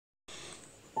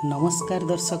नमस्कार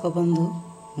दर्शक बंधु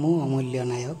मु अमूल्य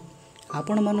नायक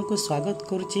आपण मानक स्वागत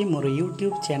करुच्ची मोर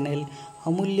यूट्यूब चैनल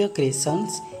अमूल्य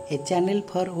creations A channel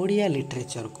for Odia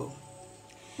literature को।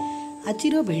 आज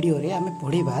वीडियो रे आमे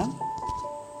पढ़िबा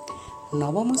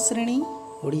नवम श्रेणी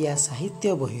ओडिया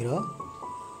साहित्य बहिर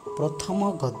प्रथम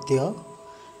गद्य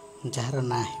जार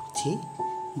ना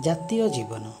हेउछि जातीय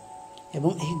जीवन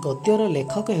एवं एही गद्यर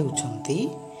लेखक हेउछंती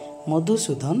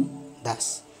मधुसूदन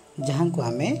दास, जहाँ को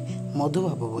आमे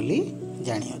मधुबाबू बोली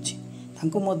जानी अछि।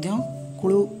 तांको मध्य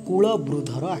कुल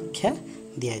वृद्धर आख्या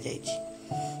दिया जाइछि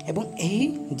एवं एही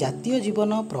जातीय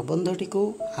जीवन प्रबंधटी को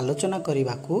आलोचना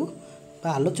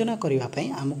करने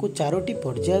आमको चारोटी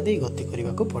पर्याय दे गति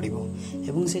करने को पड़िबो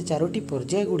एवं से चारोटी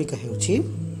पर्याय गुड़िक हेउछि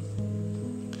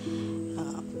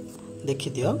देखि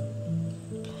दियो।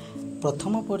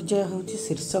 प्रथम पर्याय हेउछि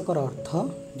शीर्षकर अर्थ,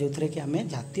 जो थे कि आमे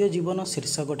जातीय जीवन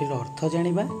शीर्षकटीर अर्थ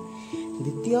जानिबा।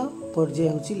 द्वितीय पर्याय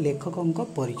होछि लेखकों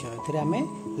परिचय, एथिरे आमे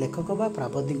लेखक बा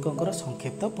प्राबन्धिकंकर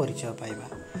संक्षिप्त परिचय पाइबा।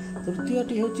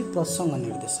 तृतीयटी होछि प्रसंग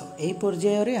निर्देश, एही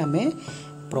पर्याय रे आमे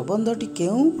प्रबंधटी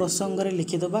केउ प्रसंग रे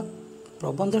लिखिदबा,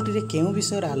 प्रबंधटी रे केउ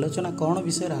विषय आलोचना, कौन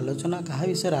विषय आलोचना, कहा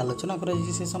विषय आलोचना करा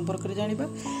जायछि से संपर्क रे जानिबा।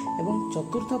 एवं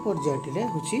चतुर्थ पर्यायटी रे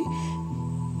होछि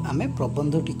आमे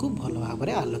प्रबंधटी को भल भाव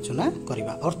रे आलोचना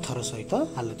करिबा, अर्थर सहित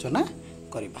आलोचना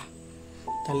करिबा।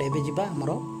 ताले एबे जिबा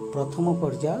हमरो प्रथम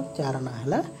पर्याय जार ना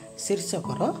हला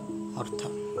शीर्षकर अर्थ।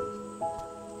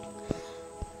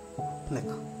 देख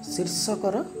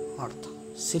शीर्षकर अर्थ,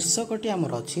 शीर्षकटी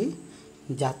आमर अछि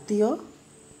जातीय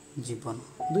जीवन,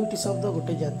 दुईटी शब्द,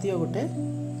 गोटे जातीय गोटे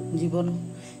जीवन।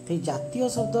 ते जातीय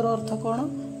शब्दर अर्थ कौन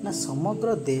ना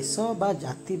समग्र देश बा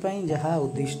जाति पई जहा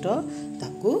उद्दिष्ट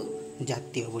ताकू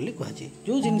जातीय बोली कह जाए।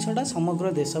 जो जिनसटा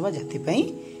समग्र देश बा जाति पई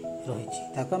रही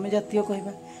ताकू आमे जातीय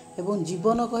कहबा। एवं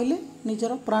जीवन कहले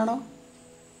निजर प्राण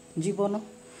जीवन।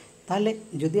 ताले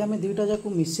जदि आमे दुईटा जाकू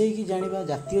मिसेईकी जानिबा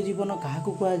जातीय जीवन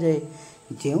काहाकू कहा जाए,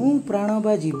 जेउ प्राण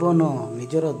बा जीवन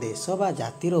निजर देश बा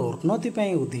जातिर उन्नति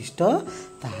पई उद्दिष्ट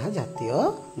ताहा जातीय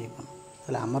जीवन।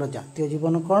 ताले आमर जातीय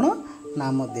जीवन कौन ना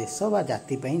आम देश बा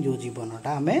जाति पई जो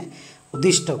जीवनटा आमे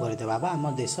उद्दिष्ट करदेबा बा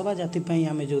आम देश बा जाति पई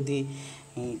आमे जदि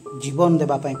जीवन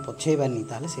देवाई पछेबानी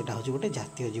ताले सेटा होछि गोटे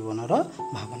जातीय जीवनर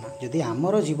भावना। जदि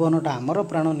आमर जीवनटा आमर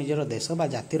प्राण निजर देश बा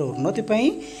जातिर उन्नति पई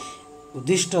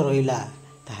उद्दिष्ट रहिला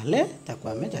ताले ताकू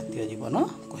आमे जातीय जीवन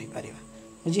कहि परिबा।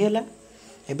 बुझी हला।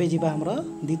 एबे जिबा हमर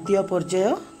द्वितीय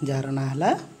पर्याय जार ना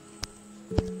हला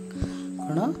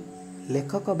कोन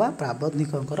लेखक बा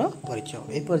प्राबन्धिकंकर परिचय।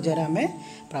 ए पर्याय रे आमे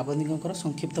प्राबन्धिकंकर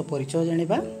संक्षिप्त परिचय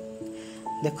जानिबा।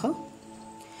 देख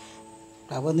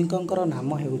प्राबन्धिकंकर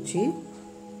नाम हेउछि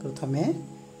प्रथमे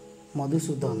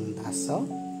मधुसूदन दास,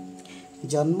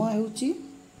 जन्म हेउछि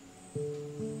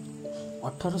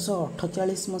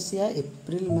 1848 मसीहा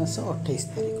एप्रिल मास 28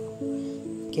 तारिख।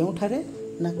 केउठारे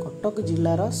ना कटक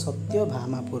जिल्लार सत्य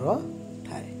भामापुर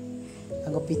ठारे।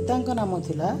 तांको पितांक नाम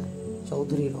थिला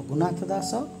चौधरी रघुनाथ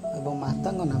दास एवं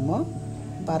मातांक नाम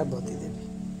पार्वती देवी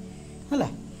हला।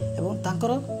 एवं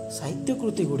तांकर साहित्य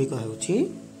कृति गुड़िक हेउछि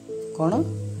कोन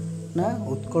ना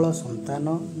उत्कल संतान,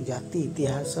 जाति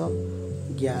इतिहास,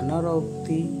 ज्ञानर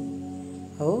उक्ति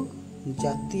और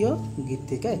जातीय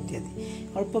गीतिका इत्यादि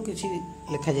अल्प किछि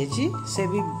लिखा जाइछि। से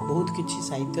भी बहुत किछि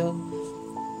साहित्य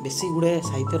बेसी गुड़े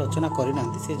साहित्य रचना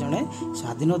करिनांती। से जड़े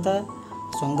स्वाधीनता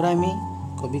संग्रामी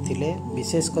कवि थिले।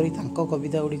 विशेष करी तांको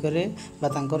कविता गुड़िकरे बा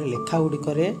तांकर लेखा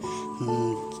गुड़िकरे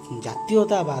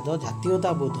जातीयतावाद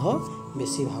जातीयता बोध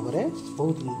बेसी भाव में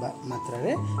बहुत मात्रा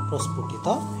रे प्रस्फुटित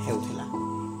हेउथिला।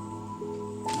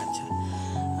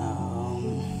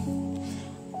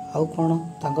 आउ कौन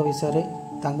तांको विषय रे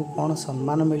तांको कौन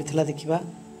सम्मान मिलथिला देखिबा।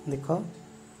 देख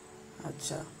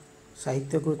अच्छा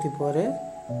साहित्य कृति परे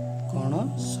कौन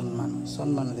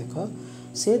सम्मान देख।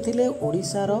 से थिले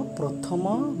ओडिशार प्रथम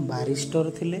बारिस्टर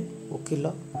थिले, वकील,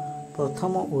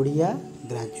 प्रथम ओडिया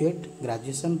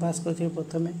ग्रेजुएशन पास करथिले।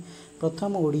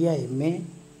 प्रथम ओडिया एमए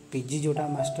पीजी जोटा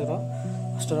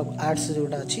मास्टर ऑफ आर्ट्स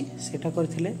जोटा अछि सेटा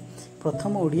करथिले।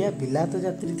 प्रथम ओडिया बिलात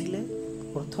यात्री थिले।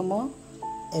 प्रथम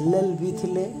एलएलबी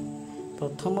थिले।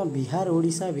 प्रथम बिहार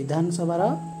ओडिशा विधानसभार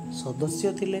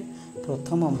सदस्य थिले।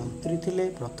 प्रथम मंत्री थिले।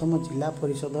 प्रथम जिला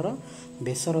परिषदर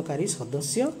बेसरकारी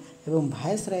सदस्य एवं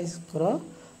भाइसराय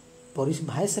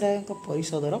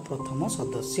परिषदर प्रथम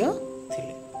सदस्य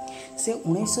थिले। से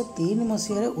 1903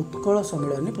 मसीह उत्कल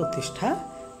सम्मेलन प्रतिष्ठा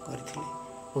करथिले।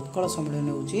 उत्कल सम्मेलन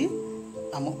होची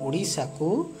आम ओडिशा को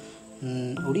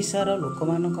ओडिशार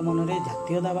लोकमानक मनरे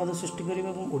जातीयतावाद सृष्टि करिबा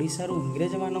एवं ओडिशार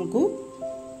इंग्रेज मानकू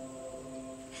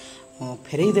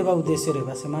फेरई देवा उद्देश्य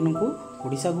से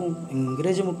ओडिशा को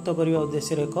इंग्रेज मुक्त करने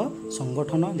उद्देश्य एक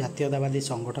संगठन जातीयतावादी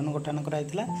संगठन गठन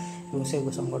कराइथिला एवं से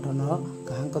संगठन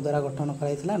कहाँ द्वारा गठन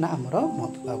कराइथिला ना आमर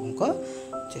मधुबाबू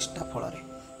चेष्टा फल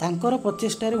तांकर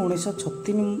प्रचेष्टार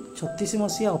 1936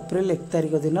 मसीहा अप्रैल 1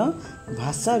 तारिख दिन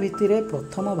भाषा भित्तिरे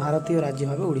प्रथम भारतीय राज्य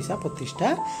भाव ओडिशा प्रतिष्ठा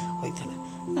होता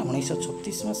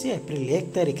 1936 मसीहा एप्रिल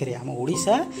 1 तारिख में आम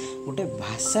ओडिशा गोटे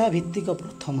भाषा भित्तिक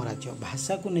प्रथम राज्य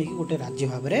भाषा को लेकिन गोटे राज्य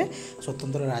भाव में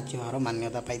स्वतंत्र राज्य भाव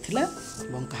मान्यता पाइथिला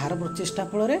एवं कहार प्रचेष्टा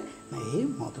फल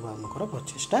मधुबाबू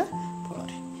प्रचेष्टा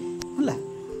फल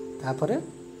है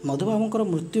मधुबाबू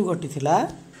मृत्यु घटी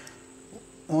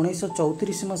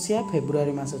 1934 मसीहा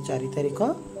फेब्रुआरी मास 4 तारिख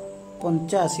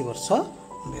 85 वर्ष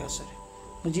बयस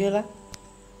बुझीगला।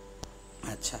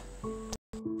 अच्छा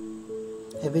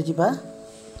एबे जिबा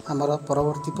आमर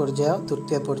परवर्ती पर्याय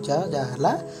तृतीय पर्याय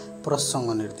जहाँ प्रसंग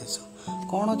निर्देश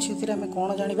कौन अच्छी आम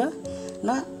कौन जाना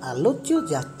ना आलोच्य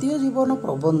जातीय जीवन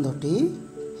प्रबंधटी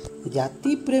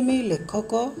जाति प्रेमी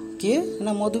लेखक किए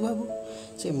ना मधुबाबू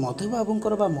से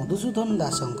मधुबाबूंकर बा मधुसूदन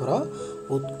दासंकर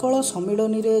उत्कल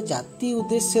सम्मिलनी रे जाति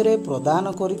उद्देश्य रे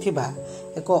प्रदान करिथिबा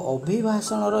एक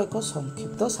अभिभाषणर एक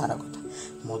संक्षिप्त सार कथा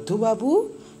मधुबाबू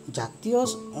जातीय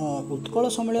उत्कल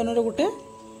सम्मिलन रे गोटे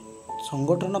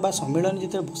संगठन बा सम्मिलन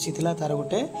जिते बसीथिला तार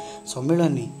गोटे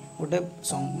सम्मिलनी गोटे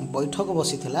बैठक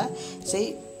बसीथिला से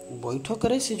बैठक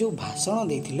रे से जो भाषण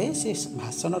देथिले से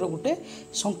भाषणर गोटे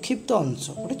संक्षिप्त अंश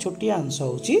गोटे छोटिया अंश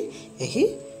होची एही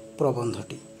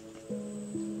प्रबंधटी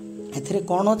एथिरे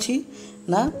कौन अच्छी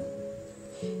ना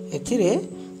एथिरे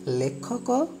लेखक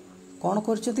कौन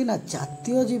करछथि ना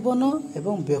जातीय जीवन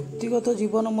एवं व्यक्तिगत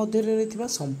जीवन मध्य रहिथिबा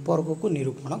संपर्क को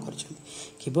निरूपण करछथि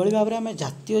किबळी भाबरे आमे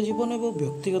जातीय जीवन एवं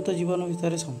व्यक्तिगत जीवन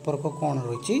भितर संपर्क कौन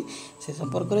रहिछि से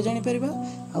संपर्क रे जानि परिबा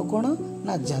आ कौन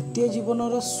ना जातीय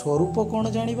जीवनर स्वरूप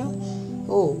कौन जानिबा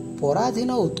ओ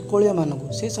पराधीन उत्कळीय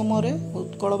मानकु से समय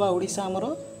उत्कल बा ओडिशा हमर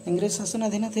इंग्रेज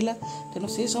शासनाधीन थिला तेणु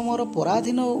से समय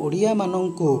पराधीन ओडिया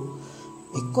मानकु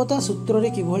एकता सूत्र रे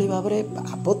किभଳି भाबरे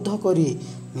आबद्ध करी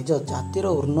निज जातिर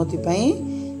उन्नति पाई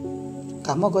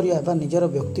काम करिया बा निजर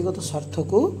व्यक्तिगत स्वार्थ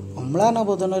को अम्लान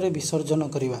बदन रे विसर्जन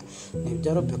करिवा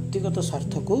निजर व्यक्तिगत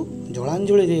स्वार्थ को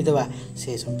जलांजलि दे देवा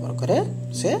से संपर्क रे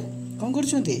से कोन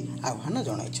करछंती आह्वान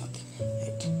जणाइछंती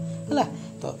हला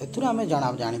तो एथुर आमे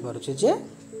जानि परछे जे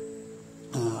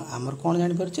आमर कोन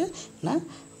जानि परछे ना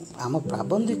आम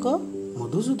प्राबंधिक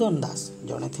मधुसूदन दास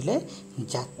जड़े थे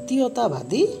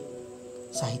जातीयतावादी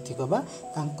साहित्यिक बा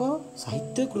तांको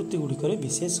साहित्य कृति गुड़िक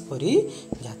विशेष करी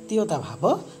जातीयता भाव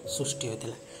सृष्टि होता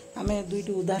आमे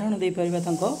दुईटी उदाहरण दे परिबा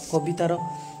तांको कवितार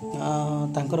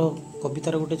तांकर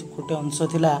कवितार गोटे गोटे अंश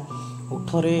थिला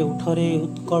उठरे उठरे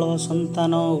उत्कल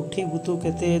संतान उठी बुतु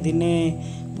केते दिने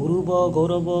पूर्व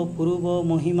गौरव पूर्व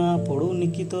महिमा पड़ू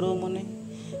निकी तोर मने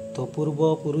तो पूर्व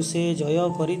पुरुषे जय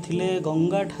करिथिले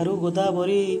गंगा ठारू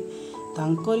गोदावरी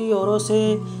तांकरी ओरसे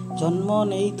जन्म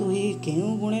नहीं तुही केउ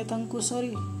गुणे तांकु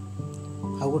सरी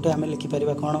आ गोटे आमे लिखि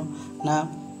परिबा कोन ना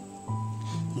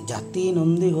जाति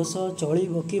नंदी घोष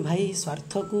चलिब कि भाई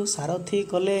स्वार्थ को सारथी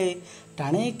कले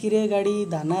टाणे किरे गाड़ी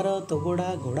दानार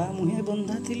तोगड़ा घोड़ा मुहे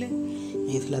बंधा थिले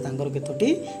ये थिला तांकर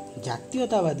केतोटी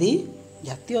जातीयतावादी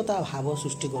जातीयता भाव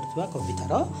सृष्टि करथिबा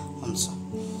कवितार अंश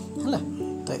हला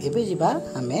तो एबे जिबा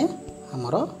आमे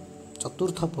हमर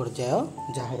चतुर्थ पर्याय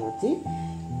जहाँ होती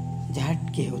जहाँ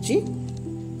कि होची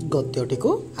गद्यटी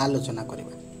को आलोचना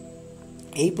करबा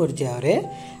एई पर्याय रे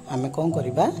आमे कोन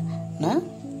करबा ना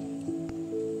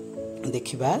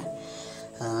देखिबा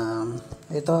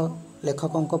ए तो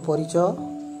लेखकों परिचय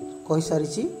कहि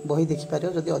सारिछि बही देखि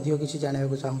पारियो जदि अधिक किछि जानिबा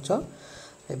को चाहूछ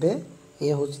एबे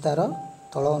ए होची तार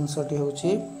तळ अंशटी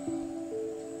होची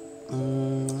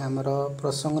आमर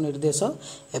प्रसंग निर्देश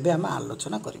एबे आम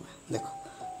आलोचना करबा देखो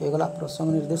ये गला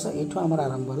प्रसंग निर्देश एठो आमर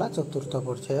आरंभ होला चतुर्थ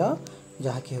पर्याय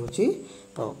जहाँ कि होची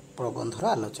प्रबंधर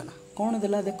आलोचना कौन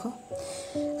देला देखो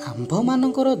आंभ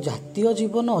मानकर जातीय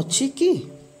जीवन अच्छी कि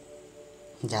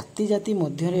जाति जाति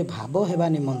मध्य भाव हेबा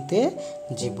निमंते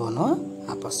जीवन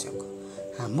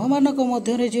आवश्यक आम मानक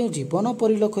मध्य जो जीवन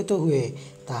परिलक्षित हुए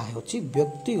ताहा होची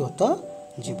व्यक्तिगत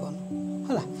जीवन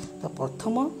है तो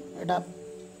प्रथम एटा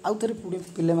आउ थे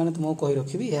पिले मैंने तुमको कही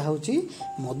रखी यह हूँ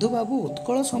मधुबाबू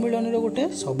उत्कल सम्मिलन गोटे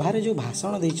सभारे जो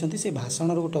भाषण देते से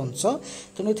भाषण गोटे अंश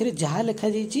तेणु ये जहाँ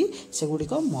लिखाई से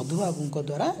गुड़िक मधुबाबू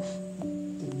द्वारा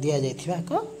दि जाइए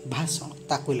एक भाषण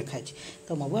ताकू लिखाई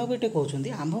तो मधुबाबू ये कहते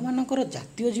आंभ मानकर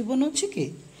जातीय जीवन अच्छी कि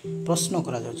प्रश्न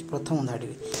करा प्रथम धाड़ी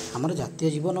आमर जातीय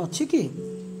जीवन अच्छी कि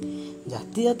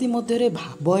ଜାତି ଜାତି ମଧ୍ୟରେ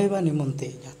ଭାବ ହେବା ନିମନ୍ତେ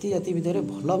ଜାତି ଜାତି ଭିତରେ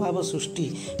ଭଲ ଭାବ ସୃଷ୍ଟି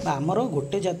ବା ଆମର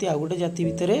ଗୋଟେ ଜାତି ଆଉ ଗୋଟେ ଜାତି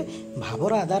ଭିତରେ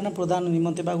ଭାବର ଆଦାନ ପ୍ରଦାନ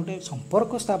ନିମନ୍ତେ ବା ଗୋଟେ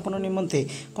ସମ୍ପର୍କ ସ୍ଥାପନ ନିମନ୍ତେ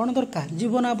କ'ଣ ଦରକାର?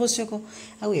 ଜୀବନ ଆବଶ୍ୟକ।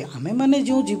 ଆଉ ଆମେମାନେ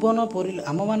ଯେଉଁ ଜୀବନ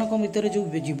ଆମମାନଙ୍କ ଭିତରେ ଯେଉଁ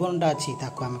ଜୀବନଟା ଅଛି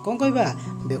ତାକୁ ଆମେ କ'ଣ କହିବା?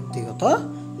 ବ୍ୟକ୍ତିଗତ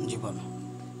ଜୀବନ।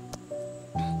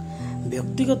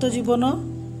 ବ୍ୟକ୍ତିଗତ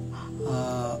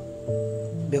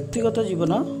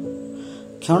ଜୀବନ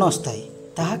କ୍ଷଣସ୍ଥାୟୀ,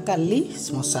 ତାହା କାଲି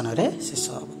ଶ୍ମଶାନରେ ଶେଷ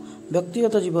ହେବ।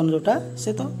 ବ୍ୟକ୍ତିଗତ ଜୀବନ ଯେଉଁଟା ସେ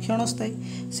ତ କ୍ଷଣସ୍ଥାୟୀ,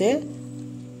 ସେ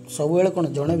ସବୁବେଳେ କ'ଣ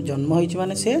ଜଣେ ଜନ୍ମ ହୋଇଛି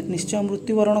ମାନେ ସେ ନିଶ୍ଚୟ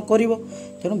ମୃତ୍ୟୁବରଣ କରିବ।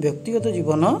 ତେଣୁ ବ୍ୟକ୍ତିଗତ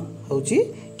ଜୀବନ ହେଉଛି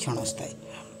କ୍ଷଣସ୍ଥାୟୀ,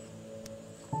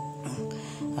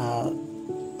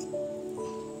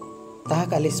 ତାହା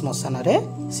କାଲି ଶ୍ମଶାନରେ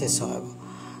ଶେଷ ହେବ।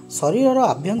 ଶରୀରର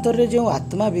ଆଭ୍ୟନ୍ତରରେ ଯେଉଁ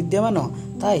ଆତ୍ମା ବିଦ୍ୟମାନ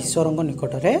ତାହା ଈଶ୍ୱରଙ୍କ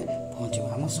ନିକଟରେ ପହଞ୍ଚିବ।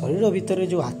 ଆମ ଶରୀର ଭିତରେ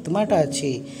ଯେଉଁ ଆତ୍ମାଟା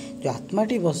ଅଛି, ଯେଉଁ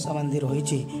ଆତ୍ମାଟି ବସା ବାନ୍ଧି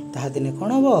ରହିଛି, ତାହା ଦିନେ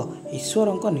କ'ଣ ହେବ?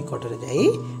 ଈଶ୍ୱରଙ୍କ ନିକଟରେ ଯାଇ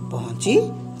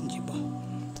ପହଞ୍ଚିଯିବ।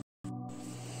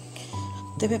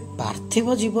 ତେବେ ପାର୍ଥିବ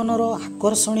ଜୀବନର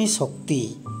ଆକର୍ଷଣୀ ଶକ୍ତି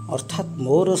ଅର୍ଥାତ୍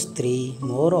ମୋର ସ୍ତ୍ରୀ,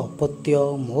 ମୋର ଅପତ୍ୟ,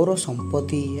 ମୋର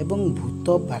ସମ୍ପତ୍ତି ଏବଂ ଭୂତ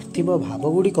ପାର୍ଥିବ ଭାବ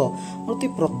ଗୁଡ଼ିକ ମୋତେ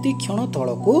ପ୍ରତିକ୍ଷଣ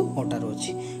ତଳକୁ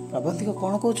ଅଟାରୁଅଛି। ପ୍ରବନ୍ଧିକ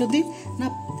କ'ଣ କହୁଛନ୍ତି ନା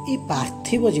ଏଇ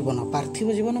ପାର୍ଥିବ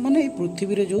ଜୀବନ ମାନେ ଏଇ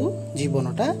ପୃଥିବୀରେ ଯେଉଁ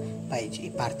ଜୀବନଟା ପାଇଛି, ଏ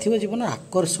ପାର୍ଥିବ ଜୀବନର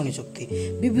ଆକର୍ଷଣୀ ଶକ୍ତି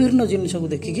ବିଭିନ୍ନ ଜିନିଷକୁ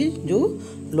ଦେଖିକି ଯେଉଁ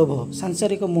ଲୋଭ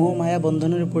ସାଂସାରିକ ମୋହ ମାୟା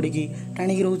ବନ୍ଧନରେ ପଡ଼ିକି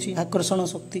ଟାଣିକି ରହୁଛି, ଆକର୍ଷଣ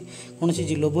ଶକ୍ତି।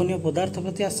 କୌଣସି ଲୋଭନୀୟ ପଦାର୍ଥ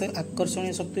ପ୍ରତି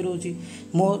ଆକର୍ଷଣୀୟ ଶକ୍ତି ରହୁଛି।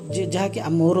 ଯାହାକି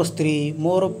ମୋର ସ୍ତ୍ରୀ,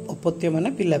 ମୋର ଅପତ୍ୟ ମାନେ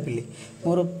ପିଲାପିଲି,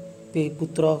 ମୋର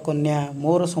ପୁତ୍ର କନ୍ୟା,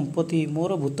 ମୋର ସମ୍ପତ୍ତି,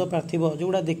 ମୋର ଭୂତ ପାର୍ଥିବ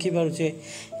ଯେଉଁଗୁଡ଼ା ଦେଖିପାରୁଛେ,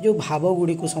 ଯେଉଁ ଭାବ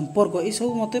ଗୁଡ଼ିକୁ ସମ୍ପର୍କ,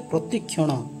 ଏସବୁ ମୋତେ ପ୍ରତିକ୍ଷଣ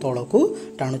ତଳକୁ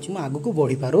ଟାଣୁଛି, ମୁଁ ଆଗକୁ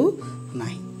ବଢ଼ିପାରୁ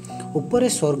ନାହିଁ। ଉପରେ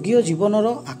ସ୍ୱର୍ଗୀୟ ଜୀବନର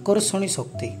ଆକର୍ଷଣୀ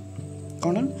ଶକ୍ତି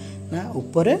କ'ଣ ନା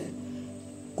ଉପରେ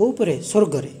କେଉଁ ଉପରେ?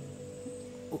 ସ୍ୱର୍ଗରେ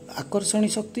ଆକର୍ଷଣୀ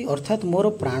ଶକ୍ତି ଅର୍ଥାତ୍ ମୋର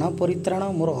ପ୍ରାଣ ପରିତ୍ରାଣ,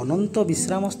 ମୋର ଅନନ୍ତ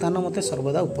ବିଶ୍ରାମ ସ୍ଥାନ ମୋତେ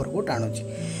ସର୍ବଦା ଉପରକୁ ଟାଣୁଛି।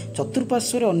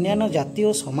 ଚତୁଃପାର୍ଶ୍ୱରେ ଅନ୍ୟାନ୍ୟ ଜାତି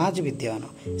ଓ ସମାଜ ବିଦ୍ୟମାନ,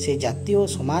 ସେ ଜାତି ଓ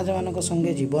ସମାଜମାନଙ୍କ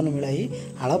ସଙ୍ଗେ ଜୀବନ ମିଳାଇ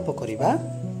ଆଳାପ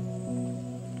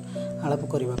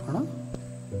କରିବା କ'ଣ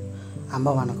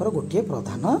ଆମ୍ଭମାନଙ୍କର ଗୋଟିଏ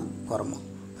ପ୍ରଧାନ କର୍ମ।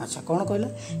 ଆଚ୍ଛା, କ'ଣ କହିଲା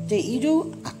ଯେ ଏଇ ଯେଉଁ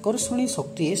ଆକର୍ଷଣୀ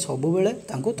ଶକ୍ତି ସବୁବେଳେ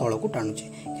ତାଙ୍କୁ ତଳକୁ ଟାଣୁଛି,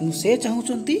 କିନ୍ତୁ ସେ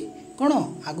ଚାହୁଁଛନ୍ତି କ'ଣ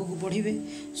ଆଗକୁ ବଢ଼ିବେ।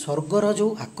 ସ୍ୱର୍ଗର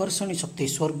ଯେଉଁ ଆକର୍ଷଣୀ ଶକ୍ତି,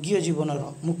 ସ୍ୱର୍ଗୀୟ ଜୀବନର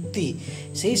ମୁକ୍ତି,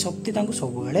 ସେଇ ଶକ୍ତି ତାଙ୍କୁ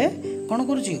ସବୁବେଳେ କ'ଣ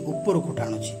କରୁଛି? ଉପରକୁ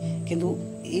ଟାଣୁଛି। କିନ୍ତୁ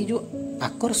ଏଇ ଯେଉଁ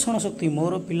ଆକର୍ଷଣ ଶକ୍ତି,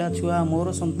 ମୋର ପିଲା ଛୁଆ, ମୋର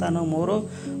ସନ୍ତାନ,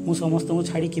 ମୁଁ ସମସ୍ତଙ୍କୁ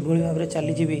ଛାଡ଼ି କିଭଳି ଭାବରେ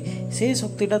ଚାଲିଯିବି, ସେ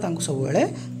ଶକ୍ତିଟା ତାଙ୍କୁ ସବୁବେଳେ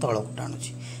ତଳକୁ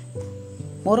ଟାଣୁଛି।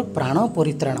 ମୋର ପ୍ରାଣ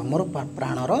ପରିତ୍ରାଣ, ମୋର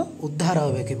ପ୍ରାଣର ଉଦ୍ଧାର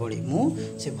ହେବେ କିଭଳି, ମୁଁ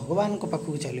ସେ ଭଗବାନଙ୍କ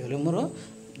ପାଖକୁ ଚାଲିଗଲେ ମୋର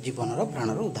ଜୀବନର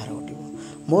ପ୍ରାଣର ଉଦ୍ଧାର ଘଟିବ।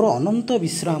 ମୋର ଅନନ୍ତ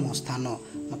ବିଶ୍ରାମ ସ୍ଥାନ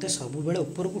ମୋତେ ସବୁବେଳେ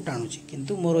ଉପରକୁ ଟାଣୁଛି,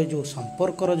 କିନ୍ତୁ ମୋର ଯେଉଁ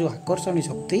ସମ୍ପର୍କର ଯେଉଁ ଆକର୍ଷଣୀ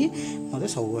ଶକ୍ତି ମୋତେ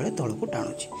ସବୁବେଳେ ତଳକୁ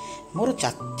ଟାଣୁଛି। ମୋର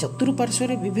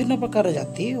ଚତୁଃପାର୍ଶ୍ୱରେ ବିଭିନ୍ନ ପ୍ରକାର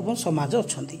ଜାତି ଏବଂ ସମାଜ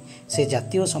ଅଛନ୍ତି, ସେ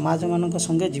ଜାତି ଓ ସମାଜମାନଙ୍କ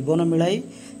ସଙ୍ଗେ ଜୀବନ ମିଳାଇ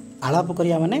ଆଳାପ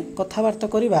କରିବା ମାନେ କଥାବାର୍ତ୍ତା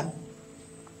କରିବା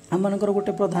ଆମମାନଙ୍କର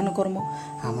ଗୋଟେ ପ୍ରଧାନ କର୍ମ।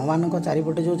 ଆମମାନଙ୍କ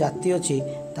ଚାରିପଟେ ଯେଉଁ ଜାତି ଅଛି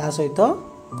ତା ସହିତ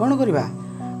କ'ଣ କରିବା?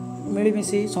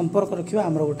 ମିଳିମିଶି ସମ୍ପର୍କ ରଖିବା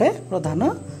ଆମର ଗୋଟେ ପ୍ରଧାନ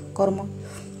କର୍ମ।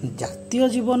 ଜାତୀୟ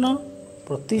ଜୀବନ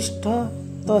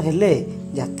ପ୍ରତିଷ୍ଠିତ ହେଲେ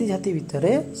ଜାତି ଜାତି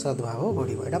ଭିତରେ ସଦ୍ଭାବ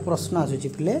ବଢ଼ିବ। ଏଇଟା ପ୍ରଶ୍ନ ଆସୁଛି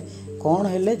ପିଲେ, କ'ଣ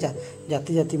ହେଲେ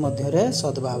ଜାତି ଜାତି ମଧ୍ୟରେ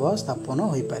ସଦ୍ଭାବ ସ୍ଥାପନ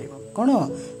ହୋଇପାରିବ? କ'ଣ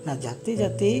ନା ଜାତି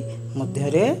ଜାତି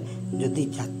ମଧ୍ୟରେ ଯଦି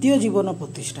ଜାତୀୟ ଜୀବନ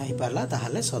ପ୍ରତିଷ୍ଠା ହୋଇପାରିଲା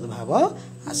ତାହେଲେ ସଦ୍ଭାବ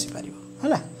ଆସିପାରିବ,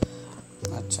 ହେଲା।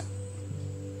 ଆଚ୍ଛା,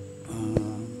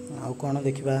 ଆଉ କ'ଣ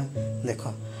ଦେଖିବା? ଦେଖ,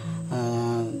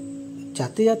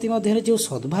 ଜାତି ଜାତି ମଧ୍ୟରେ ଯେଉଁ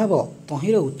ସଦ୍ଭାବ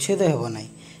ତହିଁରେ ଉଚ୍ଛେଦ ହେବ ନାହିଁ।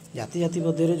 ଜାତି ଜାତି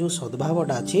ମଧ୍ୟରେ ଯେଉଁ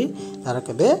ସଦ୍ଭାବଟା ଅଛି ତାର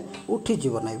କେବେ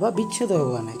ଉଠିଯିବ ନାହିଁ ବା ବିଚ୍ଛେଦ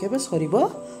ହେବ ନାହିଁ, କେବେ ସରିବ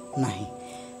ନାହିଁ।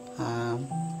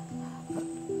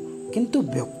 କିନ୍ତୁ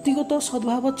ବ୍ୟକ୍ତିଗତ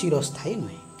ସଦ୍ଭାବ ଚିରସ୍ଥାୟୀ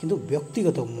ନୁହେଁ। କିନ୍ତୁ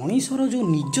ବ୍ୟକ୍ତିଗତ ମଣିଷର ଯେଉଁ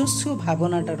ନିଜସ୍ୱ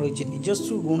ଭାବନାଟା ରହିଛି,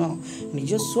 ନିଜସ୍ୱ ଗୁଣ,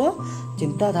 ନିଜସ୍ୱ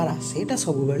ଚିନ୍ତାଧାରା, ସେଇଟା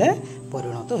ସବୁବେଳେ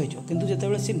ପରିଣତ ହୋଇଯିବ। କିନ୍ତୁ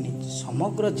ଯେତେବେଳେ ସେ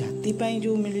ସମଗ୍ର ଜାତି ପାଇଁ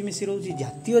ଯେଉଁ ମିଳିମିଶି ରହୁଛି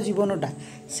ଜାତୀୟ ଜୀବନଟା,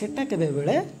 ସେଇଟା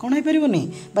କେବେବେଳେ କ'ଣ ହୋଇପାରିବନି,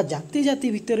 ବା ଜାତି ଜାତି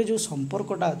ଭିତରେ ଯେଉଁ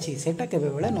ସମ୍ପର୍କଟା ଅଛି ସେଇଟା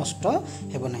କେବେବେଳେ ନଷ୍ଟ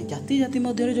ହେବ ନାହିଁ। ଜାତି ଜାତି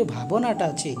ମଧ୍ୟରେ ଯେଉଁ ଭାବନାଟା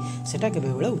ଅଛି ସେଇଟା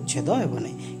କେବେବେଳେ ଉଚ୍ଛେଦ ହେବ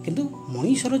ନାହିଁ। କିନ୍ତୁ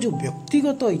ମଣିଷର ଯେଉଁ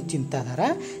ବ୍ୟକ୍ତିଗତ ଚିନ୍ତାଧାରା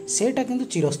ସେଇଟା କିନ୍ତୁ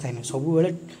ଚିରସ୍ଥାୟୀ ନୁହେଁ, ସବୁବେଳେ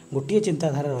ଗୋଟିଏ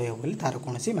ଚିନ୍ତାଧାରା ରହିବ ବୋଲି ତାର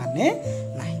କୌଣସି ମାନେ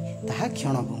ନାହିଁ। ତାହା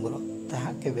କ୍ଷଣଭଙ୍ଗୁର, ତାହା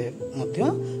କେବେ ମଧ୍ୟ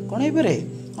କ'ଣ ହେଇପାରେ?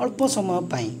 ଅଳ୍ପ ସମୟ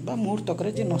ପାଇଁ ବା ମୁହୂର୍ତ୍ତକରେ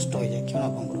ଯେ ନଷ୍ଟ ହୋଇଯାଏ,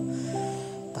 କ୍ଷଣଭଙ୍ଗୁର।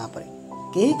 ତାପରେ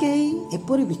କେହି କେହି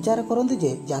ଏପରି ବିଚାର କରନ୍ତି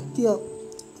ଯେ ଜାତୀୟ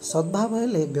ସଦ୍ଭାବ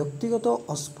ହେଲେ ବ୍ୟକ୍ତିଗତ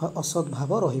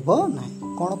ଅସଦ୍ଭାବ ରହିବ ନାହିଁ।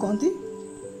 କ'ଣ କହନ୍ତି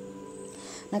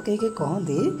ନା କେହି କେହି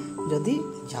କହନ୍ତି ଯଦି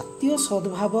ଜାତୀୟ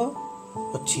ସଦ୍ଭାବ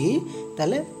ଅଛି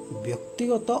ତାହେଲେ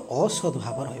ବ୍ୟକ୍ତିଗତ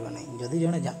ଅସଦ୍ଭାବ ରହିବ ନାହିଁ। ଯଦି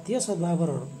ଜଣେ ଜାତୀୟ ସଦ୍ଭାବ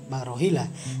ରହିଲା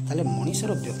ତାହେଲେ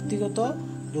ମଣିଷର ବ୍ୟକ୍ତିଗତ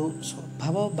ଯେଉଁ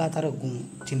ସ୍ୱଭାବ ବା ତା'ର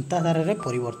ଚିନ୍ତାଧାରାରେ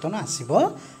ପରିବର୍ତ୍ତନ ଆସିବ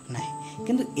ନାହିଁ।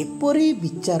 କିନ୍ତୁ ଏପରି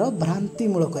ବିଚାର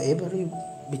ଭ୍ରାନ୍ତିମୂଳକ, ଏପରି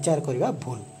ବିଚାର କରିବା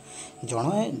ଭୁଲ।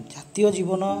 ଜଣେ ଜାତୀୟ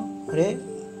ଜୀବନରେ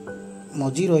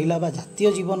ମଜି ରହିଲା ବା ଜାତୀୟ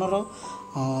ଜୀବନର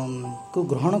କୁ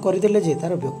ଗ୍ରହଣ କରିଦେଲେ ଯେ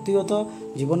ତା'ର ବ୍ୟକ୍ତିଗତ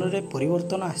ଜୀବନରେ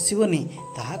ପରିବର୍ତ୍ତନ ଆସିବନି,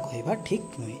 ତାହା କହିବା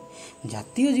ଠିକ୍ ନୁହେଁ।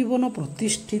 ଜାତୀୟ ଜୀବନ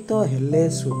ପ୍ରତିଷ୍ଠିତ ହେଲେ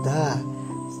ସୁଦ୍ଧା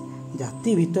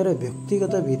ଜାତି ଭିତରେ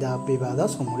ବ୍ୟକ୍ତିଗତ ବିବାଦ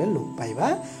ସମୂଳେ ଲୋପ ପାଇବା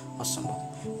ଅସମ୍ଭବ।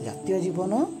 ଜାତୀୟ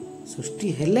ଜୀବନ ସୃଷ୍ଟି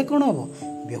ହେଲେ କ'ଣ ହେବ?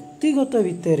 ବ୍ୟକ୍ତିଗତ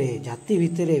ଭିତରେ, ଜାତି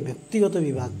ଭିତରେ ବ୍ୟକ୍ତିଗତ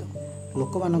ବିବାଦ,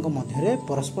 ଲୋକମାନଙ୍କ ମଧ୍ୟରେ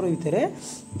ପରସ୍ପର ଭିତରେ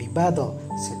ବିବାଦ,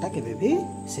 ସେଟା କେବେ ବି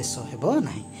ଶେଷ ହେବ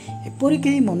ନାହିଁ। ଏପରି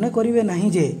କେହି ମନେ କରିବେ ନାହିଁ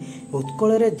ଯେ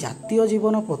ଉତ୍କଳରେ ଜାତୀୟ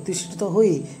ଜୀବନ ପ୍ରତିଷ୍ଠିତ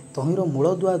ହୋଇ ତହିଁର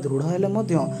ମୂଳଦୁଆ ଦୃଢ଼ ହେଲେ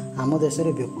ମଧ୍ୟ ଆମ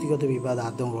ଦେଶରେ ବ୍ୟକ୍ତିଗତ ବିବାଦ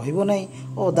ଆଦୌ ରହିବ ନାହିଁ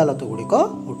ଓ ଅଦାଲତ ଗୁଡ଼ିକ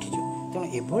ଉଠିଯିବ। ତେଣୁ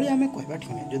ଏଭଳି ଆମେ କହିବା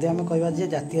ଠିକ୍ ନାହିଁ। ଯଦି ଆମେ କହିବା ଯେ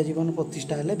ଜାତୀୟ ଜୀବନ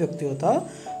ପ୍ରତିଷ୍ଠା ହେଲେ ବ୍ୟକ୍ତିଗତ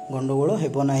ଗଣ୍ଡଗୋଳ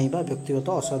ହେବ ନାହିଁ ବା ବ୍ୟକ୍ତିଗତ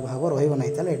ଅସଦ୍ଭାବ ରହିବ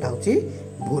ନାହିଁ, ତାହେଲେ ଏଇଟା ହେଉଛି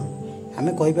ଭୁଲ।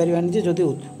 ଆମେ କହିପାରିବାନି ଯେ ଯଦି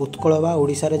ଉତ୍କଳ ବା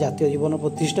ଓଡ଼ିଶାରେ ଜାତୀୟ ଜୀବନ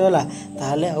ପ୍ରତିଷ୍ଠା ହେଲା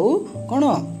ତାହେଲେ ଆଉ କ'ଣ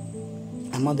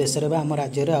ଆମ ଦେଶରେ ବା ଆମ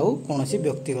ରାଜ୍ୟରେ ଆଉ କୌଣସି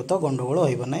ବ୍ୟକ୍ତିଗତ ଗଣ୍ଡଗୋଳ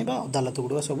ରହିବ ନାହିଁ ବା ଅଦାଲତ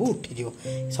ଗୁଡ଼ିକ ସବୁ ଉଠିଯିବ।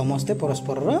 ସମସ୍ତେ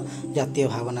ପରସ୍ପରର ଜାତୀୟ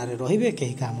ଭାବନାରେ ରହିବେ,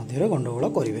 କେହି କାହା ମଧ୍ୟରେ ଗଣ୍ଡଗୋଳ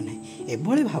କରିବେ ନାହିଁ।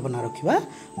 ଏଭଳି ଭାବନା ରଖିବା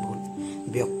ଭୁଲ।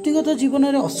 ବ୍ୟକ୍ତିଗତ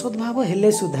ଜୀବନରେ ଅସଦ୍ଭାବ ହେଲେ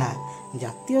ସୁଦ୍ଧା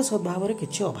ଜାତୀୟ ସଦ୍ଭାବରେ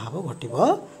କିଛି ଅଭାବ ଘଟିବ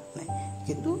ନାହିଁ।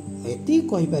 କିନ୍ତୁ ଏତିକି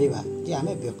କହିପାରିବା ଯେ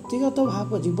ଆମେ ବ୍ୟକ୍ତିଗତ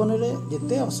ଜୀବନରେ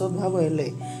ଯେତେ ଅସଦ୍ଭାବ ହେଲେ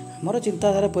ଆମର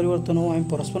ଚିନ୍ତାଧାରା ପରିବର୍ତ୍ତନ ହଉ, ଆମେ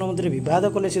ପରସ୍ପର ମଧ୍ୟରେ ବିବାଦ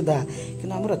କଲେ ସୁଦ୍ଧା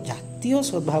କିନ୍ତୁ ଆମର ଜାତୀୟ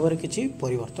ସଦ୍ଭାବରେ କିଛି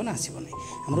ପରିବର୍ତ୍ତନ ଆସିବ ନାହିଁ।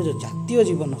 ଆମର ଯେଉଁ ଜାତୀୟ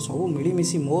ଜୀବନ ସବୁ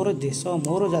ମିଳିମିଶି ମୋର ଦେଶ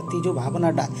ମୋର ଜାତି ଯେଉଁ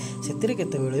ଭାବନାଟା, ସେଥିରେ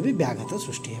କେତେବେଳେ ବି ବ୍ୟାଘାତ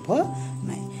ସୃଷ୍ଟି ହେବ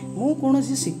ନାହିଁ। ମୁଁ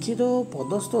କୌଣସି ଶିକ୍ଷିତ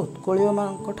ପଦସ୍ଥ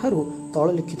ଉତ୍କଳୀୟମାନଙ୍କ ଠାରୁ ତଳ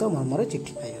ଲିଖିତ ମର୍ମରେ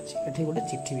ଚିଠି ପାଇଅଛି। ଏଠି ଗୋଟେ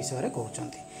ଚିଠି ବିଷୟରେ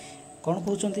କହୁଛନ୍ତି। କ'ଣ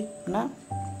କହୁଛନ୍ତି ନା,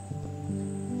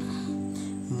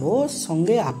 ମୋ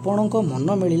ସଙ୍ଗେ ଆପଣଙ୍କ ମନ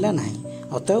ମିଳିଲା ନାହିଁ,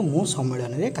 ଅତଏବ ମୁଁ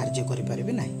ସମ୍ମିଳନୀରେ କାର୍ଯ୍ୟ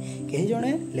କରିପାରିବି ନାହିଁ। କେହି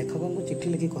ଜଣେ ଲେଖକଙ୍କୁ ଚିଠି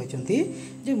ଲେଖି କହିଛନ୍ତି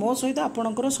ଯେ ମୋ ସହିତ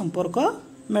ଆପଣଙ୍କର ସମ୍ପର୍କ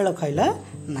ମେଳ ଖାଇଲା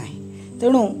ନାହିଁ,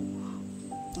 ତେଣୁ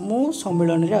ମୁଁ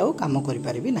ସମ୍ମିଳନୀରେ ଆଉ କାମ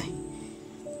କରିପାରିବି ନାହିଁ।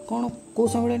 କ'ଣ, କେଉଁ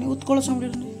ସମ୍ମିଳନୀ? ଉତ୍କଳ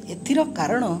ସମ୍ମିଳନୀ। ଏଥିର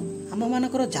କାରଣ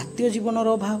ଆମମାନଙ୍କର ଜାତୀୟ ଜୀବନର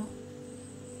ଅଭାବ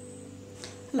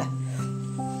ହେଲା।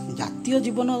 ଜାତୀୟ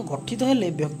ଜୀବନ ଗଠିତ ହେଲେ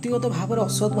ବ୍ୟକ୍ତିଗତ ଭାବରେ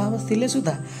ଅସଦ୍ଭାବ ଥିଲେ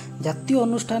ସୁଦ୍ଧା ଜାତୀୟ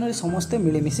ଅନୁଷ୍ଠାନରେ ସମସ୍ତେ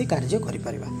ମିଳିମିଶି କାର୍ଯ୍ୟ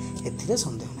କରିପାରିବା, ଏଥିରେ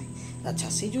ସନ୍ଦେହ ନାହିଁ। ଆଚ୍ଛା,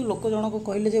 ସେ ଯେଉଁ ଲୋକ ଜଣକ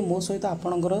କହିଲେ ଯେ ମୋ ସହିତ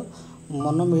ଆପଣଙ୍କର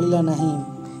ମନ ମିଳିଲା ନାହିଁ,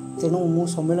 ତେଣୁ ମୁଁ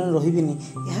ସମ୍ମିଳନୀ ରହିବିନି,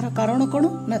 ଏହାର କାରଣ କ'ଣ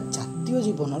ନା ଜାତୀୟ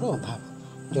ଜୀବନର ଅଭାବ।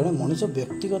 ଜଣେ ମଣିଷ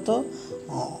ବ୍ୟକ୍ତିଗତ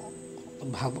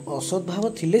ଅସଦ୍ଭାବ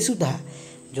ଥିଲେ ସୁଦ୍ଧା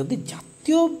ଯଦି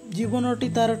ଜାତୀୟ ଜୀବନଟି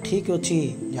ତା'ର ଠିକ୍ ଅଛି,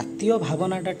 ଜାତୀୟ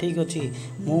ଭାବନାଟା ଠିକ୍ ଅଛି,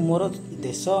 ମୁଁ ମୋର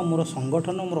ଦେଶ ମୋର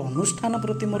ସଂଗଠନ ମୋର ଅନୁଷ୍ଠାନ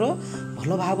ପ୍ରତି ମୋର ଭଲ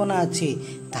ଭାବନା ଅଛି,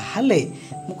 ତାହେଲେ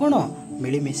ମୁଁ କ'ଣ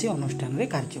ମିଳିମିଶି ଅନୁଷ୍ଠାନରେ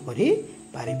କାର୍ଯ୍ୟ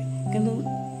କରିପାରିବି। କିନ୍ତୁ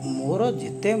ମୋର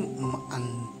ଯେତେ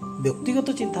ବ୍ୟକ୍ତିଗତ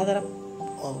ଚିନ୍ତାଧାରା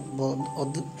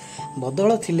ବଦଳ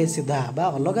ଥିଲେ ସୁଦ୍ଧା ବା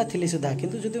ଅଲଗା ଥିଲେ ସୁଦ୍ଧା,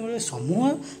 କିନ୍ତୁ ଯଦି ଗୋଟେ ସମୂହ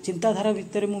ଚିନ୍ତାଧାରା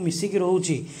ଭିତରେ ମୁଁ ମିଶିକି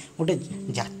ରହୁଛି, ଗୋଟେ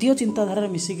ଜାତୀୟ ଚିନ୍ତାଧାରାରେ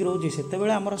ମିଶିକି ରହୁଛି,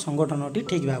 ସେତେବେଳେ ଆମର ସଂଗଠନଟି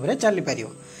ଠିକ୍ ଭାବରେ ଚାଲିପାରିବ।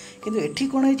 କିନ୍ତୁ ଏଠି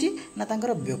କ'ଣ ହେଇଛି ନା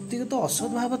ତାଙ୍କର ବ୍ୟକ୍ତିଗତ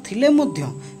ଅସଦ୍ଭାବ ଥିଲେ ମଧ୍ୟ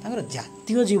ତାଙ୍କର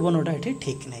ଜାତୀୟ ଜୀବନଟା ଏଠି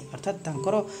ଠିକ୍ ନାହିଁ, ଅର୍ଥାତ୍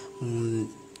ତାଙ୍କର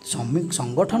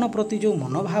ସଂଗଠନ ପ୍ରତି ଯେଉଁ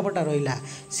ମନୋଭାବଟା ରହିଲା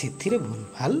ସେଥିରେ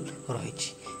ଭୁଲଭାଲ ରହିଛି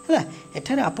ହେଲା।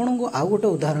 ଏଠାରେ ଆପଣଙ୍କୁ ଆଉ ଗୋଟେ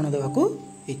ଉଦାହରଣ ଦେବାକୁ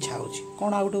ଇଚ୍ଛା ହେଉଛି।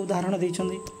 କ'ଣ ଆଉ ଗୋଟେ ଉଦାହରଣ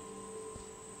ଦେଇଛନ୍ତି?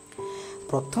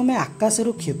 ପ୍ରଥମେ ଆକାଶରୁ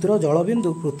କ୍ଷୁଦ୍ର ଜଳବିନ୍ଦୁ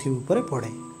ପୃଥିବୀ ଉପରେ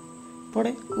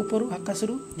ପଡ଼େ ଉପରୁ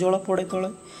ଆକାଶରୁ ଜଳ ପଡ଼େ ତଳେ,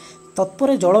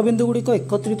 ତତ୍ପରେ ଜଳବିନ୍ଦୁ ଗୁଡ଼ିକ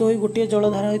ଏକତ୍ରିତ ହୋଇ ଗୋଟିଏ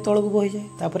ଜଳଧାରା ହୋଇ ତଳକୁ ବହିଯାଏ।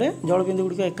 ତାପରେ ଜଳବିନ୍ଦୁ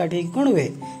ଗୁଡ଼ିକ ଏକାଠି ହେଇକି କ'ଣ ହୁଏ?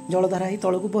 ଜଳଧାରା ହୋଇ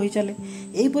ତଳକୁ ବହି ଚାଲେ।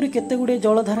 ଏହିପରି କେତେ ଗୁଡ଼ିଏ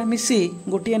ଜଳଧାରା ମିଶି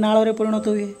ଗୋଟିଏ ନାଳରେ ପରିଣତ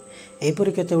ହୁଏ।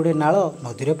 ଏହିପରି କେତେ ଗୁଡ଼ିଏ ନାଳ